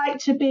 they like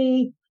to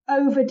be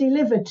over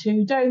delivered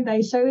to, don't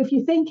they? So if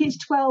you think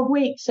it's 12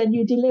 weeks and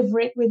you deliver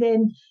it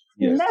within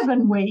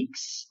 11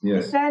 weeks,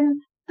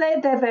 then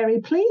they're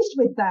very pleased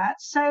with that.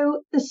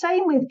 So the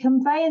same with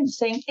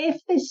conveyancing. If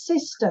this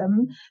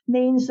system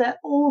means that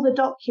all the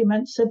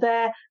documents are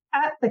there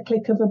at the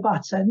click of a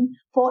button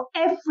for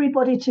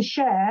everybody to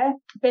share,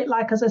 a bit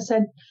like, as I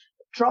said,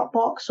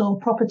 Dropbox or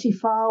Property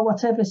File,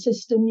 whatever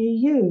system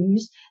you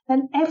use,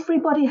 then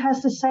everybody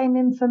has the same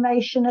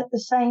information at the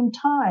same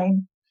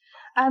time.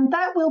 And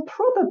that will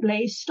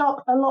probably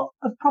stop a lot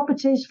of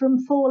properties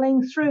from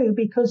falling through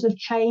because of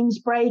chains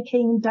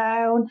breaking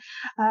down,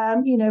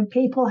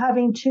 people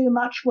having too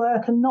much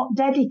work and not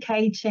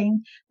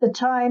dedicating the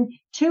time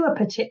to a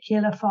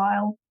particular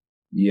file.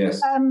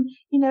 Yes.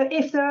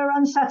 If there are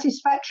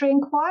unsatisfactory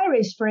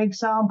inquiries, for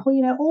example,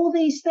 all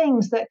these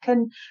things that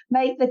can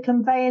make the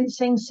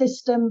conveyancing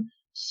system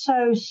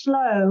so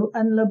slow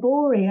and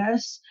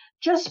laborious,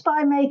 just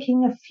by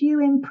making a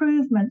few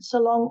improvements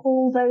along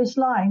all those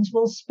lines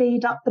will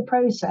speed up the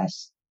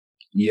process.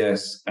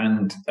 Yes,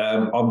 and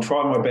I'm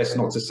trying my best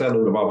not to sell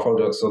all of our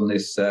products on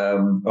this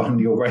on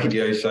your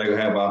radio show,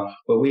 Heather,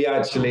 but we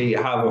actually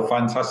have a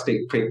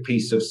fantastic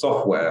piece of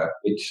software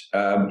which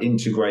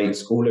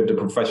integrates all of the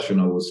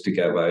professionals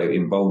together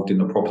involved in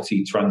the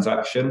property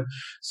transaction.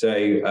 So,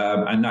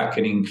 and that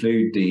can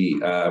include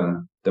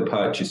the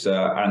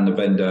purchaser and the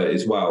vendor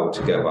as well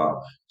together.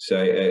 So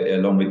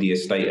along with the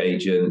estate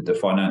agent, the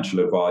financial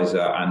advisor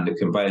and the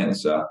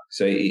conveyancer.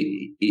 So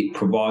it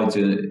provides,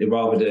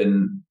 rather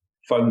than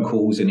phone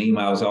calls and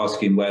emails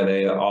asking where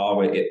they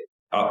are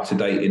up to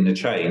date in the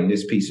chain,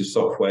 this piece of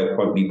software,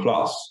 Quote Me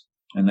Plus,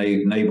 and they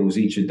enables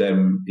each of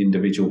them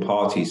individual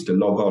parties to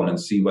log on and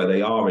see where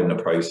they are in the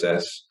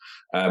process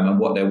and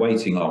what they're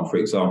waiting on. For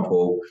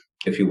example,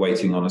 if you're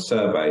waiting on a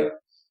survey,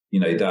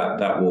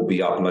 that will be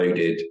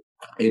uploaded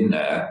in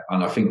there,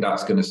 and I think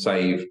that's going to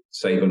save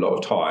a lot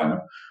of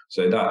time.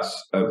 So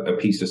that's a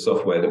piece of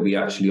software that we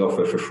actually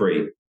offer for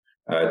free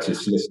to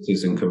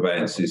solicitors and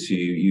conveyancers who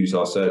use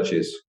our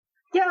searches.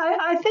 Yeah,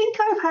 I think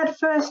I've had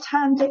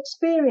first-hand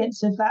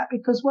experience of that,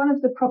 because one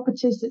of the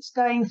properties that's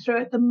going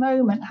through at the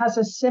moment has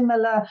a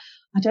similar,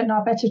 I don't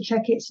know, I better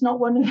check it's not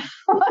one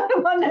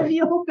of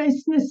your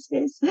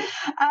businesses.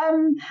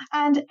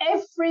 And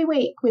every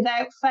week,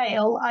 without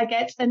fail, I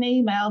get an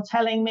email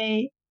telling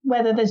me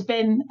whether there's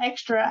been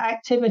extra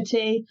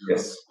activity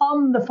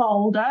on the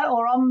folder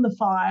or on the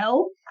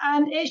file.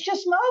 And it's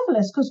just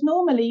marvellous, because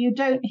normally you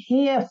don't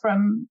hear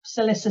from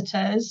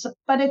solicitors.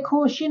 But of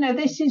course,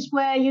 this is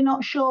where you're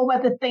not sure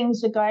whether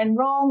things are going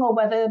wrong or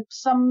whether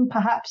some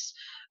perhaps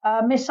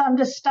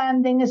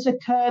misunderstanding has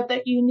occurred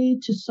that you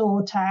need to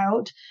sort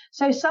out.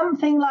 So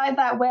something like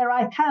that, where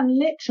I can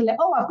literally,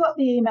 I've got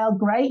the email,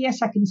 great,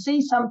 yes, I can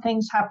see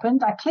something's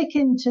happened. I click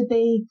into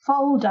the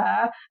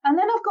folder and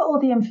then I've got all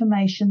the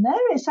information there.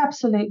 It's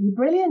absolutely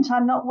brilliant.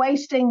 I'm not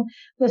wasting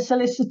the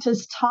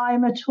solicitor's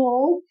time at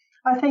all.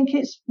 I think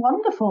it's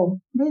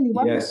wonderful, really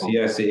wonderful.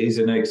 Yes, it is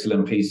an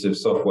excellent piece of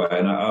software,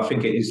 and I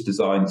think it is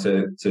designed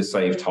to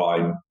save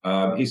time.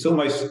 It's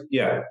almost,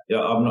 it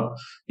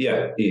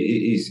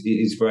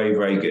is very,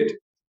 very good.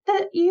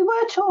 You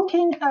were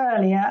talking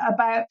earlier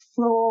about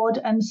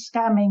fraud and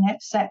scamming,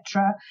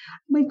 etc.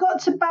 We've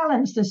got to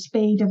balance the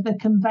speed of the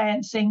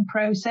conveyancing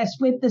process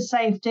with the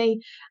safety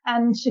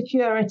and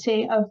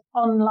security of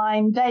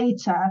online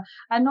data.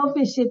 And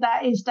obviously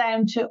that is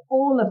down to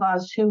all of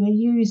us who are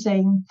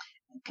using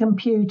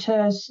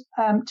computers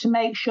to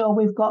make sure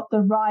we've got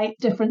the right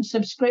different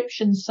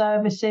subscription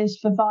services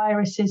for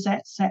viruses,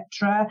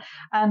 etc.,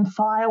 and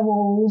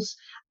firewalls.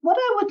 What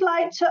I would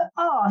like to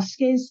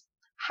ask is,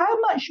 how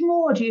much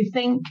more do you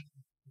think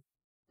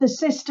the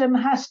system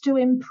has to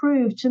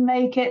improve to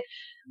make it?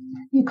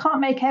 You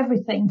can't make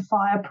everything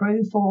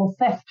fireproof or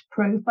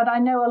theft-proof, but I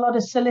know a lot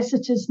of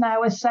solicitors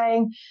now are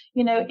saying,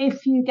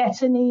 if you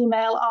get an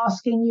email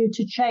asking you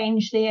to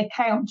change the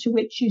account to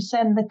which you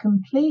send the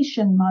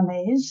completion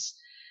monies,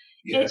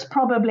 it's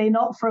probably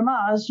not from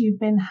us. You've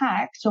been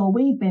hacked, or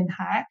we've been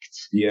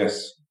hacked.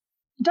 Yes.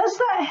 Does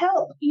that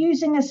help,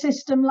 using a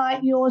system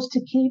like yours,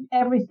 to keep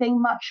everything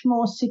much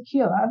more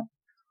secure?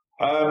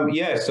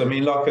 Yes, I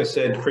mean, like I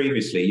said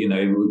previously,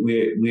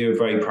 we're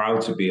very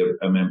proud to be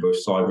a member of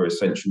Cyber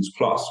Essentials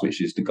Plus,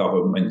 which is the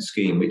government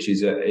scheme, which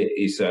is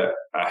a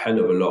a hell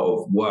of a lot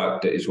of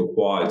work that is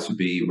required to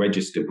be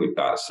registered with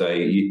that. So,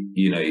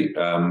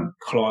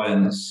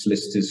 clients,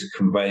 solicitors,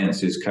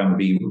 conveyancers can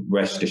be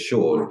rest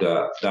assured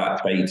that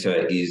that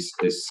data is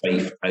as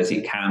safe as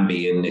it can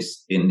be in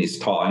this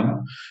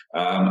time.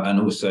 And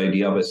also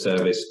the other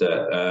service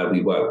that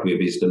we work with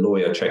is the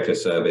lawyer checker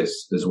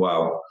service as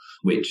well,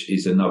 which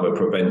is another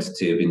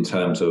preventative in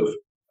terms of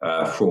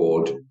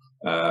fraud.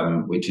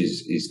 Which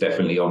is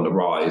definitely on the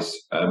rise,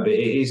 but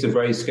it is a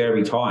very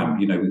scary time.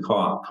 We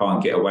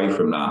can't get away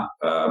from that.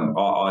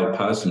 I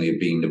personally have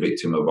been the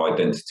victim of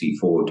identity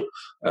fraud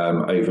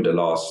over the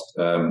last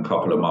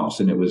couple of months,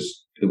 and it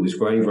was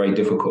very, very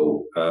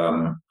difficult,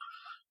 to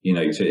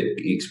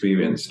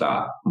experience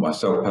that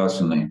myself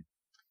personally.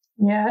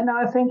 Yeah, no,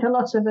 I think a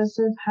lot of us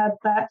have had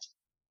that.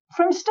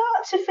 From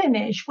start to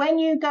finish, when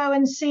you go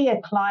and see a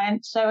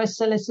client, so a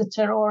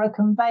solicitor or a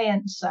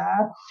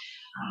conveyancer,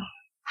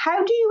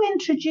 how do you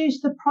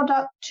introduce the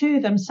product to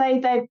them? Say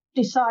they've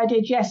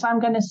decided, yes, I'm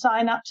going to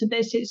sign up to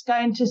this. It's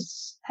going to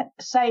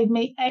save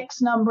me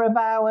X number of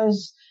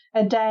hours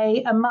a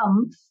day, a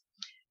month.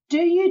 Do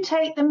you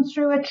take them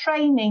through a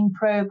training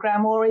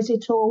program, or is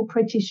it all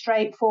pretty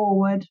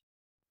straightforward?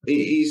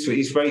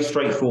 It's very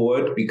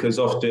straightforward, because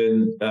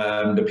often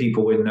the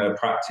people in the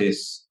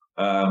practice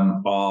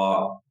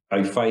are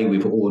au fait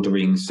with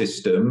ordering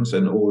systems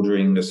and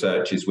ordering the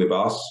searches with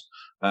us.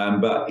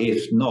 But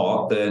if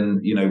not, then,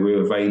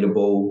 we're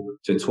available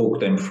to talk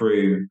them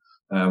through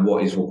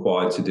what is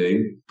required to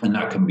do. And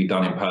that can be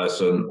done in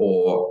person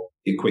or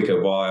quicker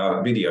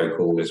via video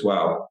call as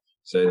well.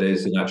 So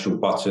there's an actual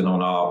button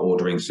on our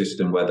ordering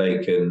system where they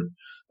can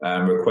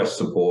request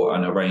support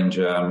and arrange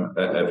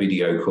a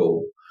video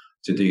call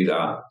to do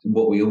that.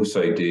 What we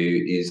also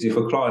do is, if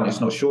a client is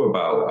not sure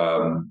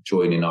about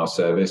joining our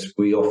service,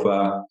 we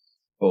offer,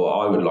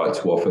 or I would like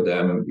to offer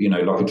them,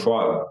 like a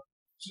trial.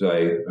 So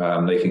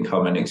they can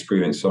come and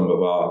experience some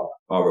of our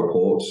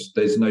reports.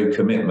 There's no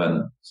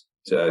commitment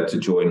to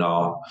join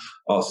our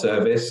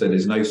service. So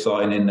there's no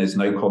sign-in, there's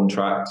no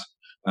contract.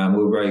 And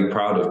we're very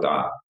proud of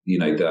that.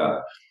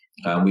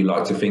 We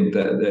like to think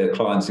that the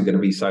clients are going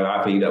to be so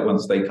happy that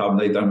once they come,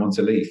 they don't want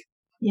to leave.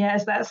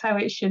 Yes, that's how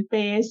it should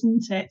be,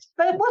 isn't it?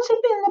 But what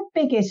have been the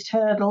biggest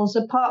hurdles,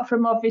 apart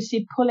from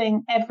obviously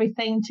pulling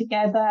everything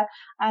together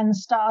and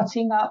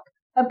starting up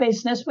a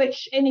business,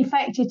 which in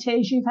effect it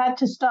is? You've had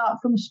to start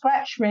from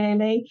scratch,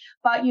 really,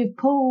 but you've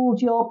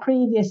pulled your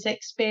previous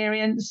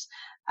experience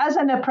as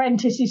an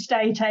apprentice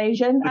estate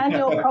agent and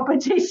your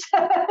property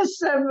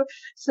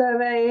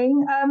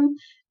surveying.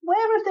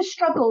 Where have the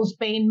struggles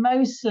been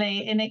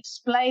mostly in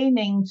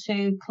explaining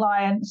to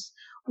clients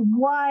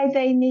why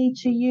they need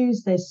to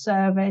use this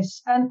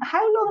service, and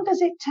how long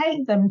does it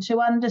take them to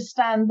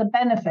understand the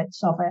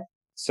benefits of it?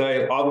 So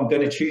I'm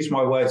going to choose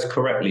my words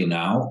correctly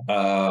now,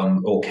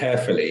 or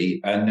carefully.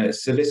 And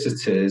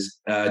solicitors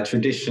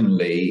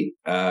traditionally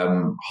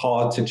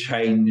hard to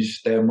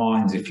change their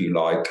minds, if you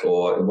like,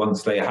 or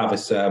once they have a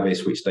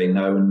service which they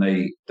know and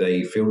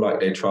they feel like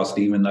they trust,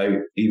 even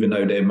though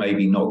they're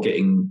maybe not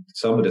getting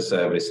some of the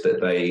service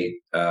that they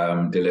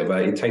deliver,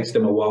 it takes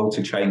them a while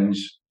to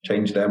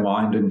change their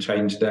mind and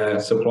change their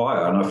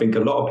supplier. And I think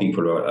a lot of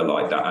people are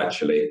like that,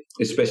 actually,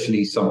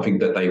 especially something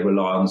that they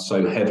rely on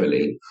so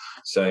heavily.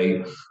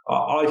 So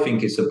I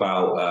think it's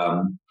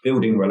about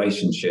building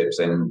relationships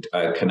and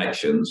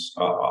connections.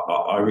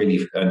 I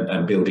really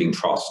and building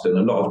trust. And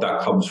a lot of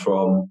that comes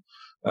from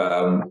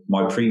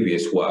my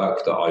previous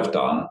work that I've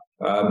done.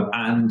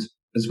 And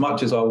as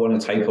much as I want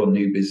to take on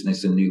new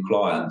business and new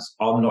clients,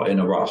 I'm not in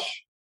a rush.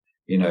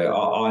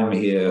 I'm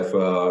here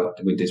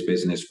with this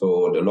business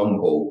for the long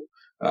haul.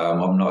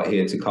 I'm not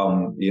here to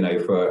come,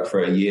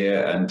 for a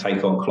year and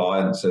take on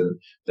clients and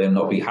then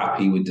not be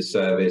happy with the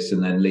service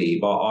and then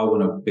leave. I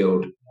want to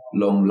build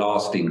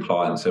long-lasting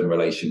clients and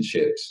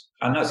relationships,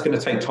 and that's going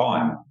to take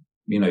time,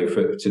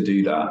 to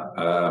do that.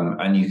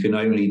 And you can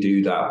only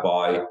do that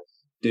by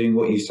doing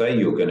what you say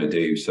you're going to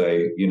do. So,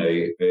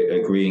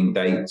 agreeing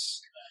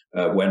dates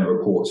when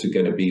reports are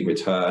going to be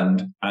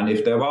returned, and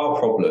if there are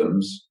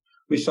problems,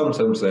 which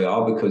sometimes they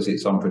are because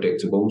it's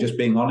unpredictable, just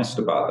being honest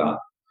about that.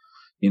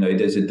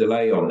 There's a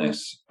delay on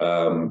this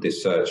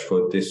search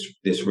for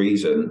this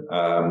reason.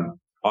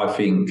 I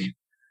think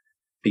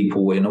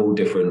people in all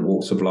different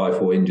walks of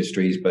life or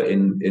industries, but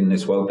in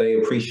this world, they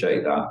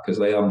appreciate that because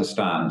they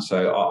understand.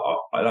 So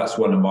that's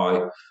one of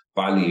my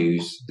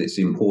values that's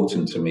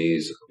important to me,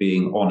 is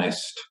being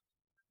honest.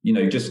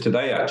 Just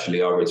today,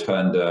 actually, I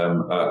returned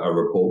a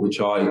report, which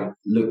I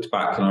looked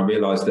back and I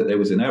realized that there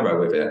was an error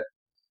with it.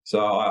 So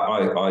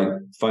I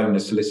phoned the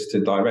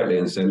solicitor directly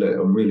and said, look,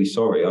 I'm really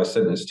sorry. I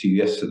sent this to you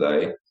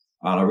yesterday,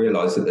 and I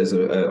realised that there's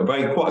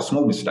quite a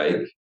small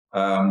mistake, but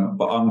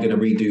I'm going to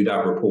redo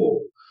that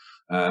report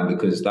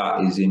because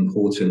that is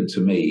important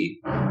to me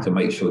to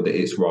make sure that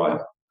it's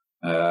right.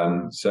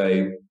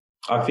 So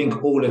I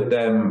think all of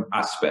them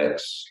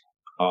aspects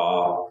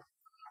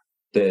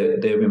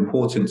they're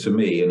important to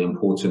me and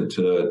important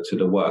to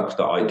the work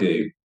that I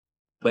do.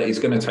 But it's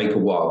going to take a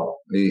while,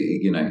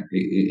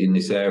 in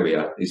this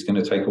area. It's going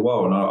to take a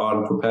while, and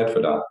I'm prepared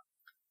for that.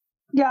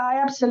 Yeah,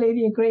 I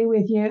absolutely agree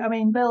with you. I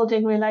mean,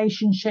 building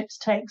relationships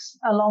takes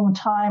a long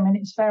time and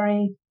it's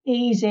very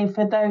easy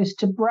for those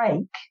to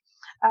break.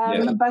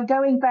 Yes. But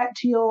going back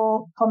to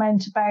your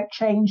comment about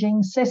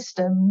changing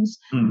systems,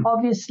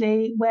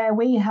 obviously, where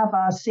we have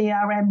our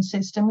CRM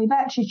system, we've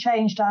actually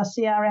changed our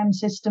CRM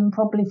system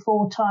probably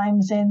 4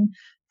 times in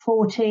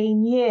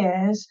 14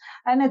 years.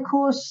 And of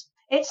course,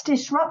 it's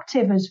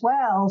disruptive as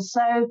well.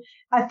 So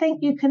I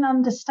think you can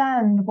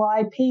understand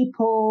why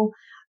people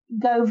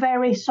go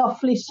very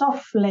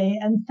softly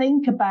and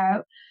think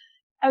about,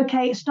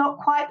 okay, it's not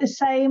quite the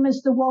same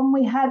as the one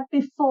we had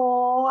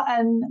before,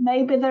 and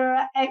maybe there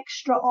are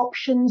extra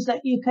options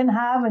that you can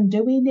have, and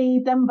do we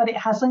need them, but it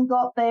hasn't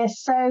got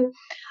this. So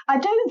I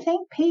don't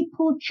think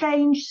people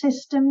change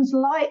systems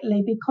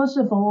lightly because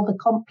of all the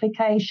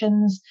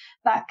complications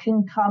that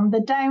can come. The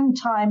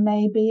downtime,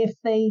 maybe if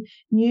the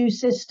new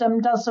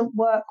system doesn't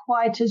work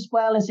quite as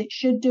well as it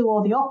should do,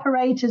 or the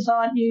operators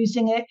aren't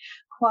using it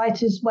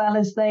quite as well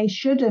as they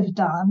should have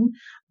done.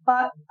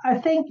 But I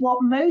think what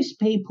most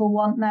people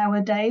want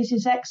nowadays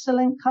is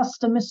excellent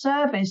customer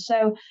service.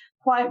 So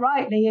quite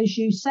rightly, as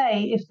you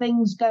say, if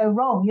things go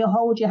wrong, you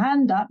hold your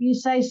hand up, you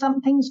say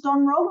something's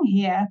gone wrong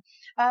here.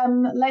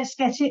 Let's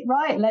get it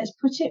right. Let's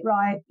put it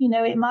right. You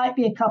know, it might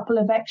be a couple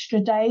of extra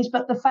days,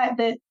 but the fact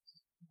that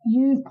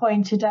you've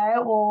pointed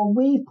out or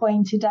we've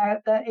pointed out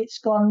that it's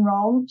gone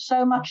wrong,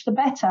 so much the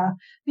better,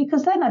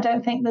 because then I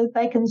don't think that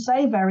they can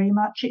say very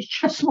much. It's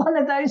just one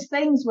of those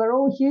things. We're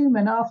all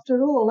human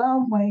after all,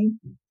 aren't we?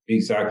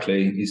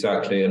 Exactly.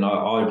 And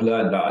I've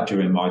learned that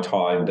during my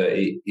time that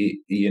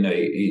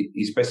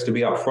it's best to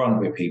be upfront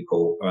with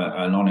people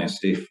and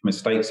honest. If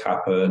mistakes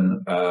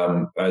happen,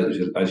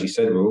 as you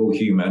said, we're all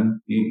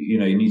human.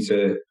 You need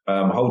to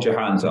hold your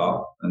hands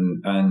up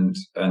and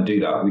do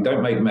that. We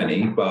don't make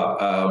many,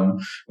 but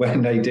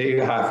when they do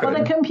happen,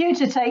 well, the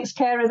computer takes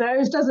care of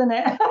those, doesn't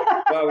it?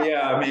 Well,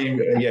 yeah, I mean,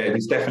 yeah,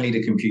 it's definitely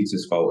the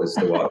computer's fault as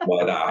to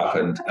why that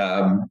happened.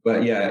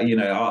 But yeah,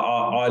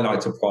 I like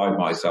to pride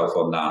myself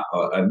on that.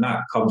 And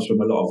that comes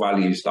from a lot of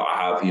values that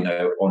I have,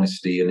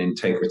 honesty and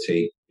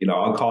integrity.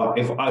 I can't,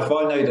 if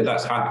I know that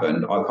that's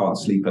happened, I can't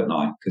sleep at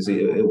night because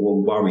it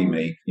will worry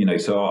me,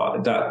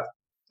 so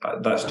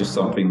that's just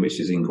something which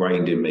is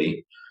ingrained in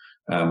me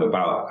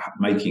about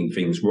making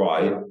things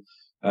right.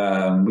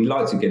 We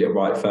like to get it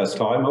right first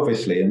time,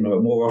 obviously, and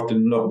more often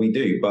than not we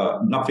do,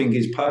 but nothing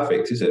is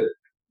perfect, is it?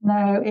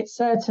 No, it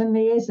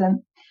certainly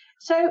isn't.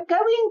 So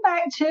going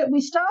back to, we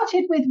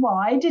started with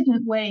why,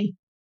 didn't we?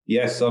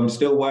 Yes, I'm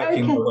still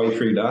working my way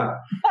through that.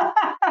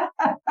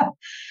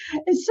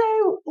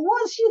 So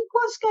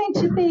what's going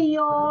to be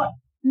your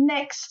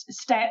next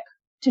step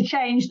to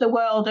change the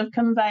world of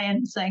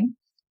conveyancing?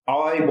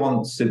 I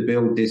want to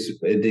build this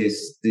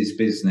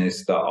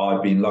business that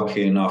I've been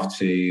lucky enough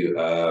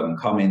to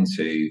come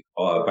into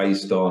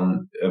based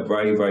on a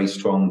very, very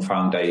strong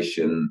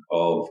foundation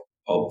of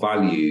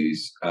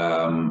values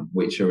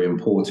which are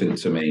important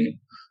to me,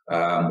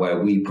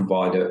 where we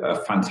provide a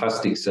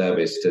fantastic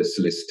service to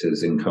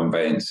solicitors and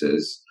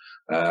conveyancers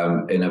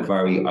in a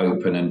very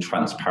open and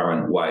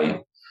transparent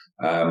way.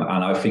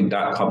 And I think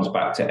that comes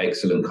back to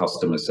excellent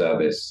customer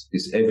service.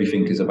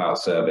 Everything is about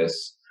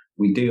service.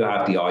 We do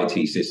have the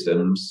IT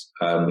systems,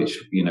 which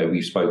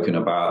we've spoken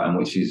about, and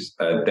which is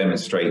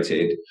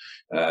demonstrated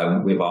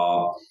with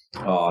our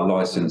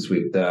license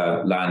with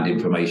the Land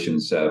Information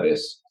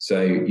Service. So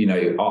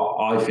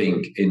I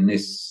think in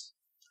this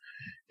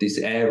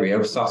area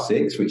of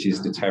Sussex, which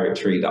is the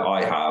territory that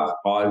I have,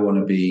 I want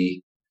to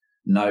be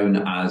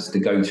known as the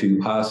go-to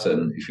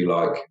person, if you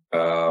like,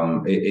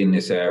 in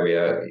this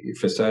area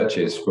for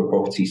searches, for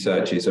property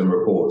searches and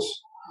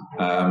reports,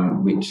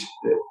 which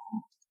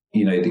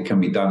that can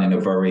be done in a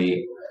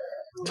very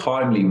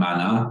timely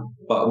manner,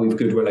 but with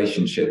good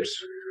relationships.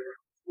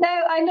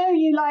 Now, I know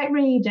you like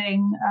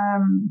reading.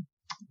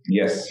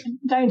 Yes.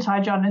 Don't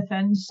I,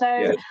 Jonathan? So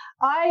yes.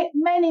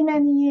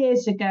 Many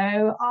years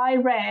ago, I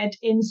read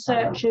In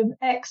Search of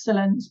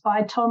Excellence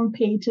by Tom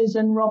Peters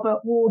and Robert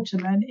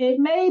Waterman. It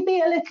may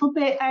be a little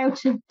bit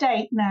out of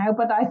date now,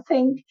 but I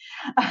think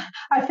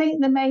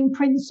the main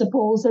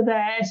principles are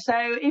there. So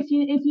if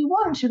you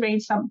want to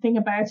read something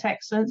about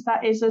excellence,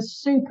 that is a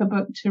super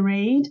book to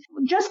read.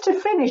 Just to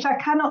finish, I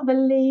cannot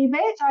believe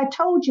it. I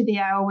told you the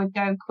hour would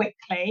go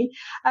quickly.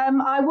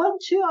 I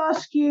want to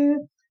ask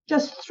you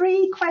just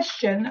 3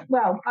 questions.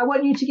 Well, I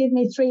want you to give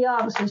me 3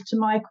 answers to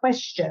my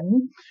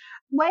question.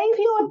 Wave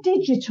your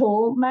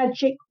digital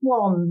magic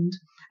wand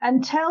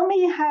and tell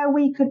me how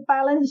we could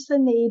balance the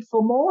need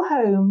for more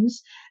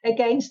homes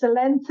against the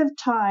length of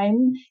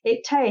time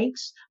it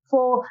takes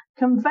for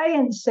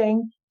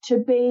conveyancing to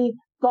be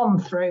gone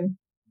through.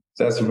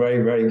 That's a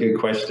very, very good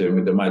question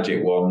with the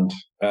magic wand.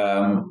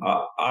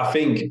 I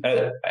think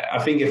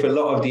if a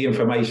lot of the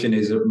information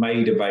is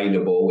made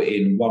available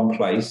in one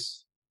place,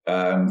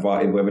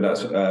 whether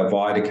that's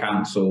via the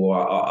council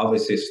or other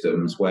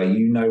systems where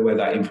where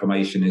that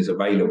information is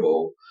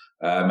available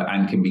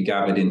and can be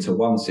gathered into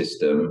one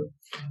system,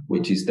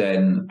 which is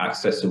then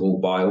accessible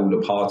by all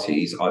the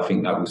parties, I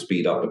think that will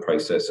speed up the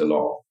process a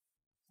lot.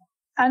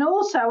 And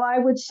also, I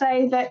would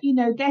say that,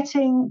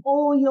 getting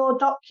all your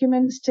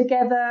documents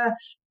together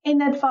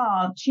in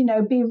advance,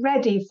 be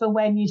ready for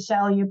when you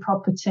sell your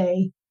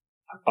property.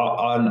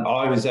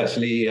 I was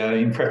actually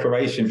in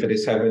preparation for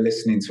this, Heather,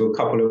 listening to a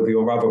couple of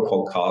your other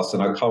podcasts,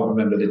 and I can't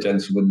remember the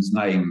gentleman's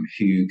name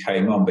who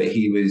came on, but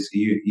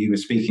you were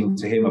speaking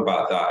to him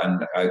about that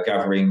and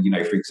gathering,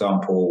 for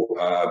example,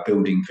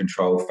 building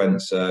control,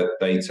 fence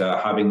data,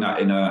 having that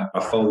in a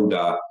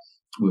folder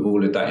with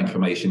all of that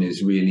information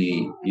is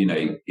really,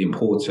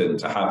 important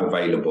to have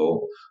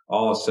available.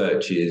 Our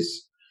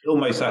searches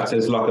almost act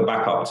as like a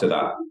backup to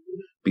that,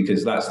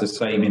 because that's the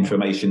same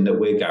information that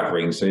we're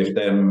gathering. So if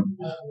them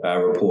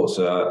reports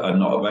are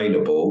not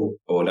available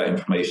or that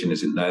information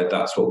isn't there,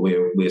 that's what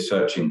we're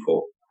searching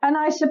for. And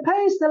I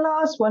suppose the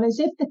last one is,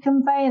 if the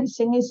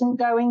conveyancing isn't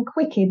going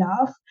quick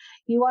enough,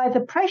 you either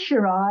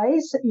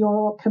pressurise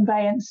your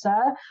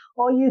conveyancer,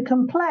 or you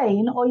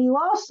complain, or you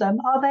ask them,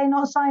 are they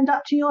not signed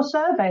up to your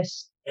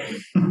service?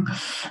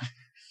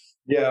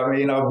 Yeah,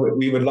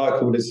 we would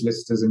like all the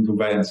solicitors and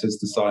conveyancers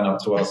to sign up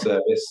to our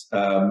service,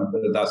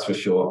 that's for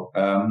sure.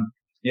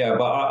 Yeah,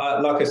 but I,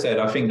 like I said,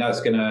 I think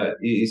it's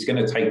going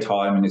to take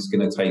time, and it's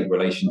going to take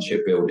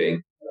relationship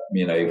building,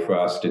 for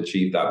us to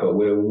achieve that. But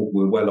we're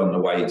well on the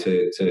way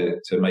to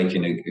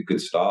making a good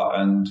start,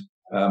 and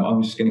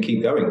I'm just going to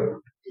keep going.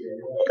 You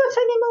got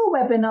any more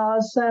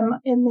webinars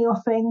in the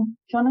offing,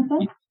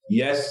 Jonathan?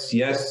 Yes,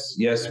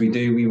 we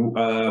do. We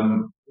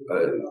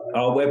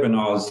our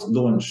webinars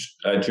launched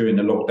during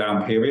the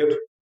lockdown period.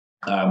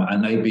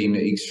 And they've been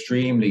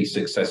extremely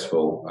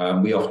successful.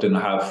 We often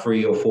have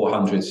 300 or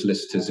 400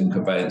 solicitors and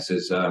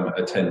conveyancers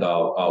attend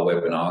our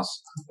webinars.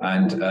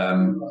 And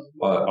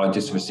I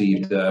just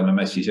received a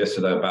message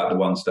yesterday about the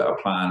ones that are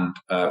planned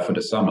for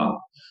the summer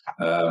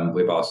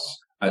with us.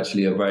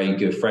 Actually, a very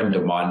good friend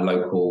of mine,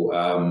 local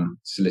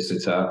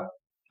solicitor,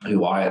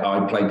 who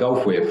I play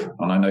golf with,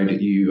 and I know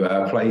that you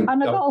play.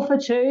 I'm a golfer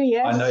too,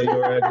 yes. I know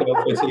you're a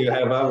golfer too,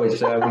 Heather,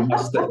 which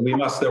we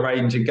must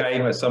arrange a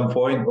game at some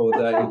point, or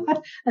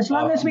as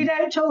long as we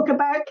don't talk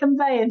about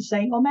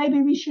conveyancing, or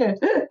maybe we should.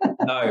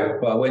 No,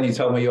 but when you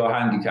told me your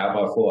handicap,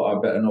 I thought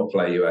I'd better not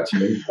play you,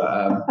 actually.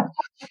 But,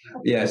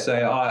 yeah,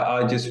 so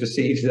I just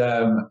received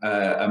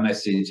a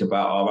message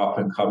about our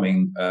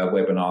up-and-coming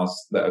webinars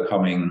that are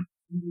coming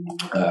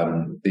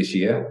this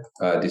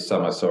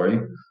summer, sorry.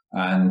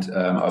 And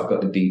I've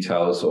got the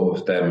details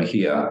of them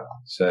here.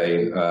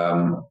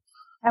 So,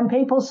 can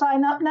people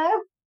sign up now?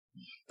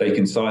 They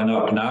can sign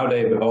up now.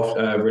 They've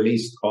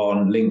released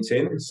on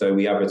LinkedIn, so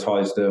we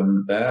advertise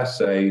them there.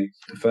 So the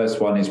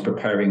first one is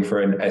preparing for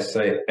an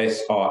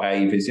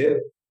SRA visit.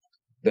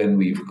 Then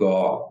we've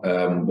got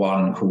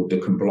one called the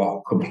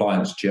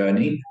compliance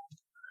journey.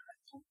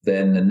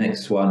 Then the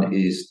next one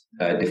is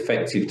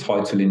defective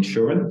title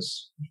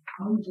insurance.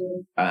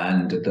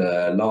 And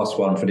the last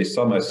one for this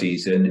summer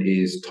season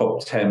is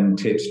top 10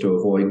 tips to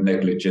avoid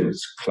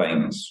negligence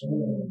claims,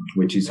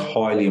 which is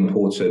highly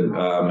important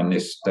in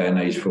this day and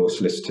age for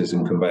solicitors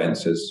and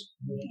conveyancers.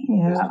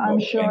 Yeah, I'm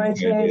sure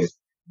it is.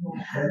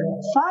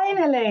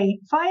 Finally,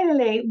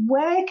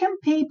 where can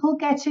people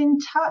get in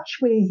touch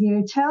with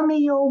you? Tell me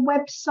your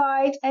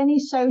website, any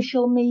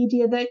social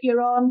media that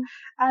you're on,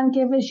 and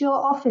give us your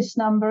office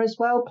number as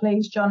well,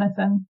 please,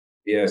 Jonathan.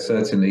 Yeah,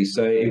 certainly.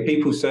 So if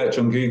people search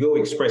on Google,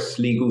 Express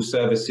Legal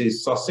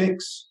Services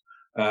Sussex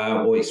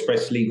or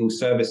Express Legal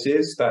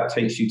Services, that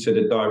takes you to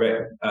the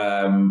direct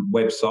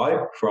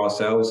website for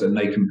ourselves, and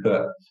they can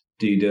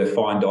do the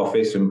find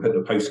office and put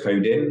the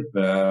postcode in,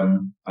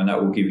 and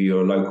that will give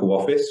you a local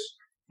office.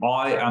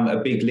 I am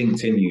a big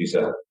LinkedIn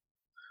user.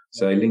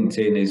 So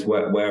LinkedIn is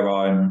where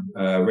I'm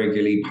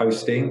regularly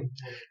posting.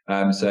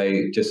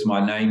 So just my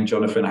name,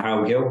 Jonathan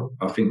Howgill.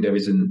 I think there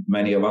isn't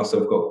many of us.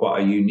 I've got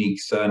quite a unique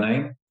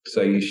surname.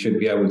 So you should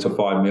be able to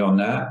find me on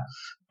there.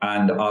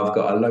 And I've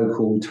got a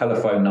local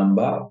telephone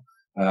number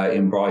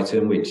in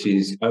Brighton, which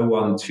is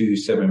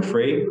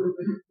 01273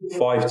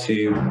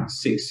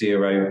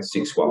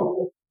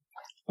 526061.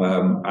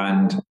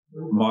 And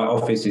my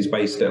office is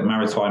based at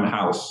Maritime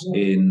House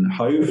in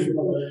Hove,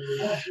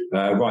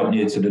 right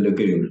near to the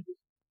lagoon.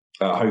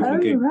 Hove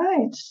Lagoon.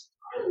 Right.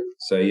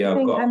 So yeah,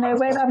 I know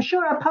where. I'm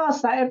sure I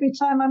pass that every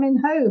time I'm in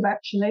Hove,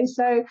 actually.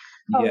 So,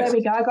 yes. There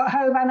we go. I got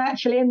Hove and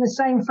actually in the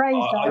same phrase.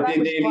 I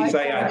did nearly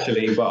say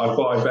actually, but I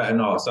thought I'd better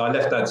not. So I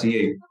left that to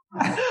you.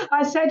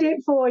 I said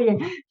it for you.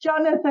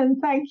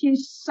 Jonathan, thank you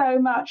so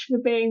much for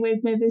being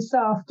with me this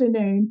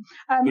afternoon.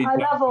 I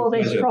love all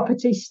this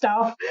property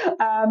stuff.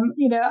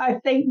 I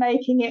think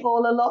making it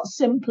all a lot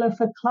simpler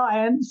for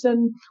clients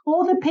and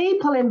all the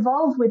people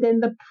involved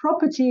within the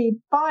property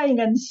buying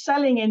and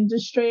selling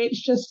industry. It's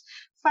just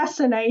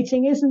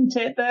fascinating, isn't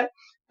it, that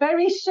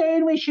very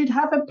soon we should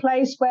have a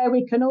place where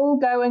we can all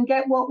go and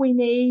get what we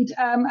need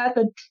at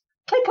the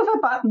click of a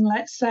button,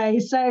 let's say.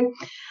 So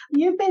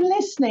you've been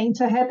listening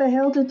to Heather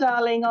Hilda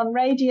Darling on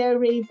Radio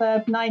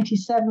Reverb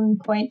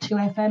 97.2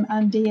 FM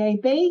and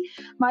DAB.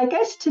 My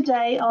guest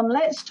today on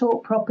Let's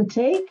Talk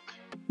Property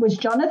was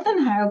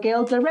Jonathan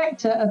Howgill,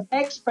 Director of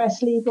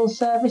Express Legal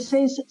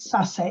Services,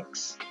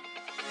 Sussex.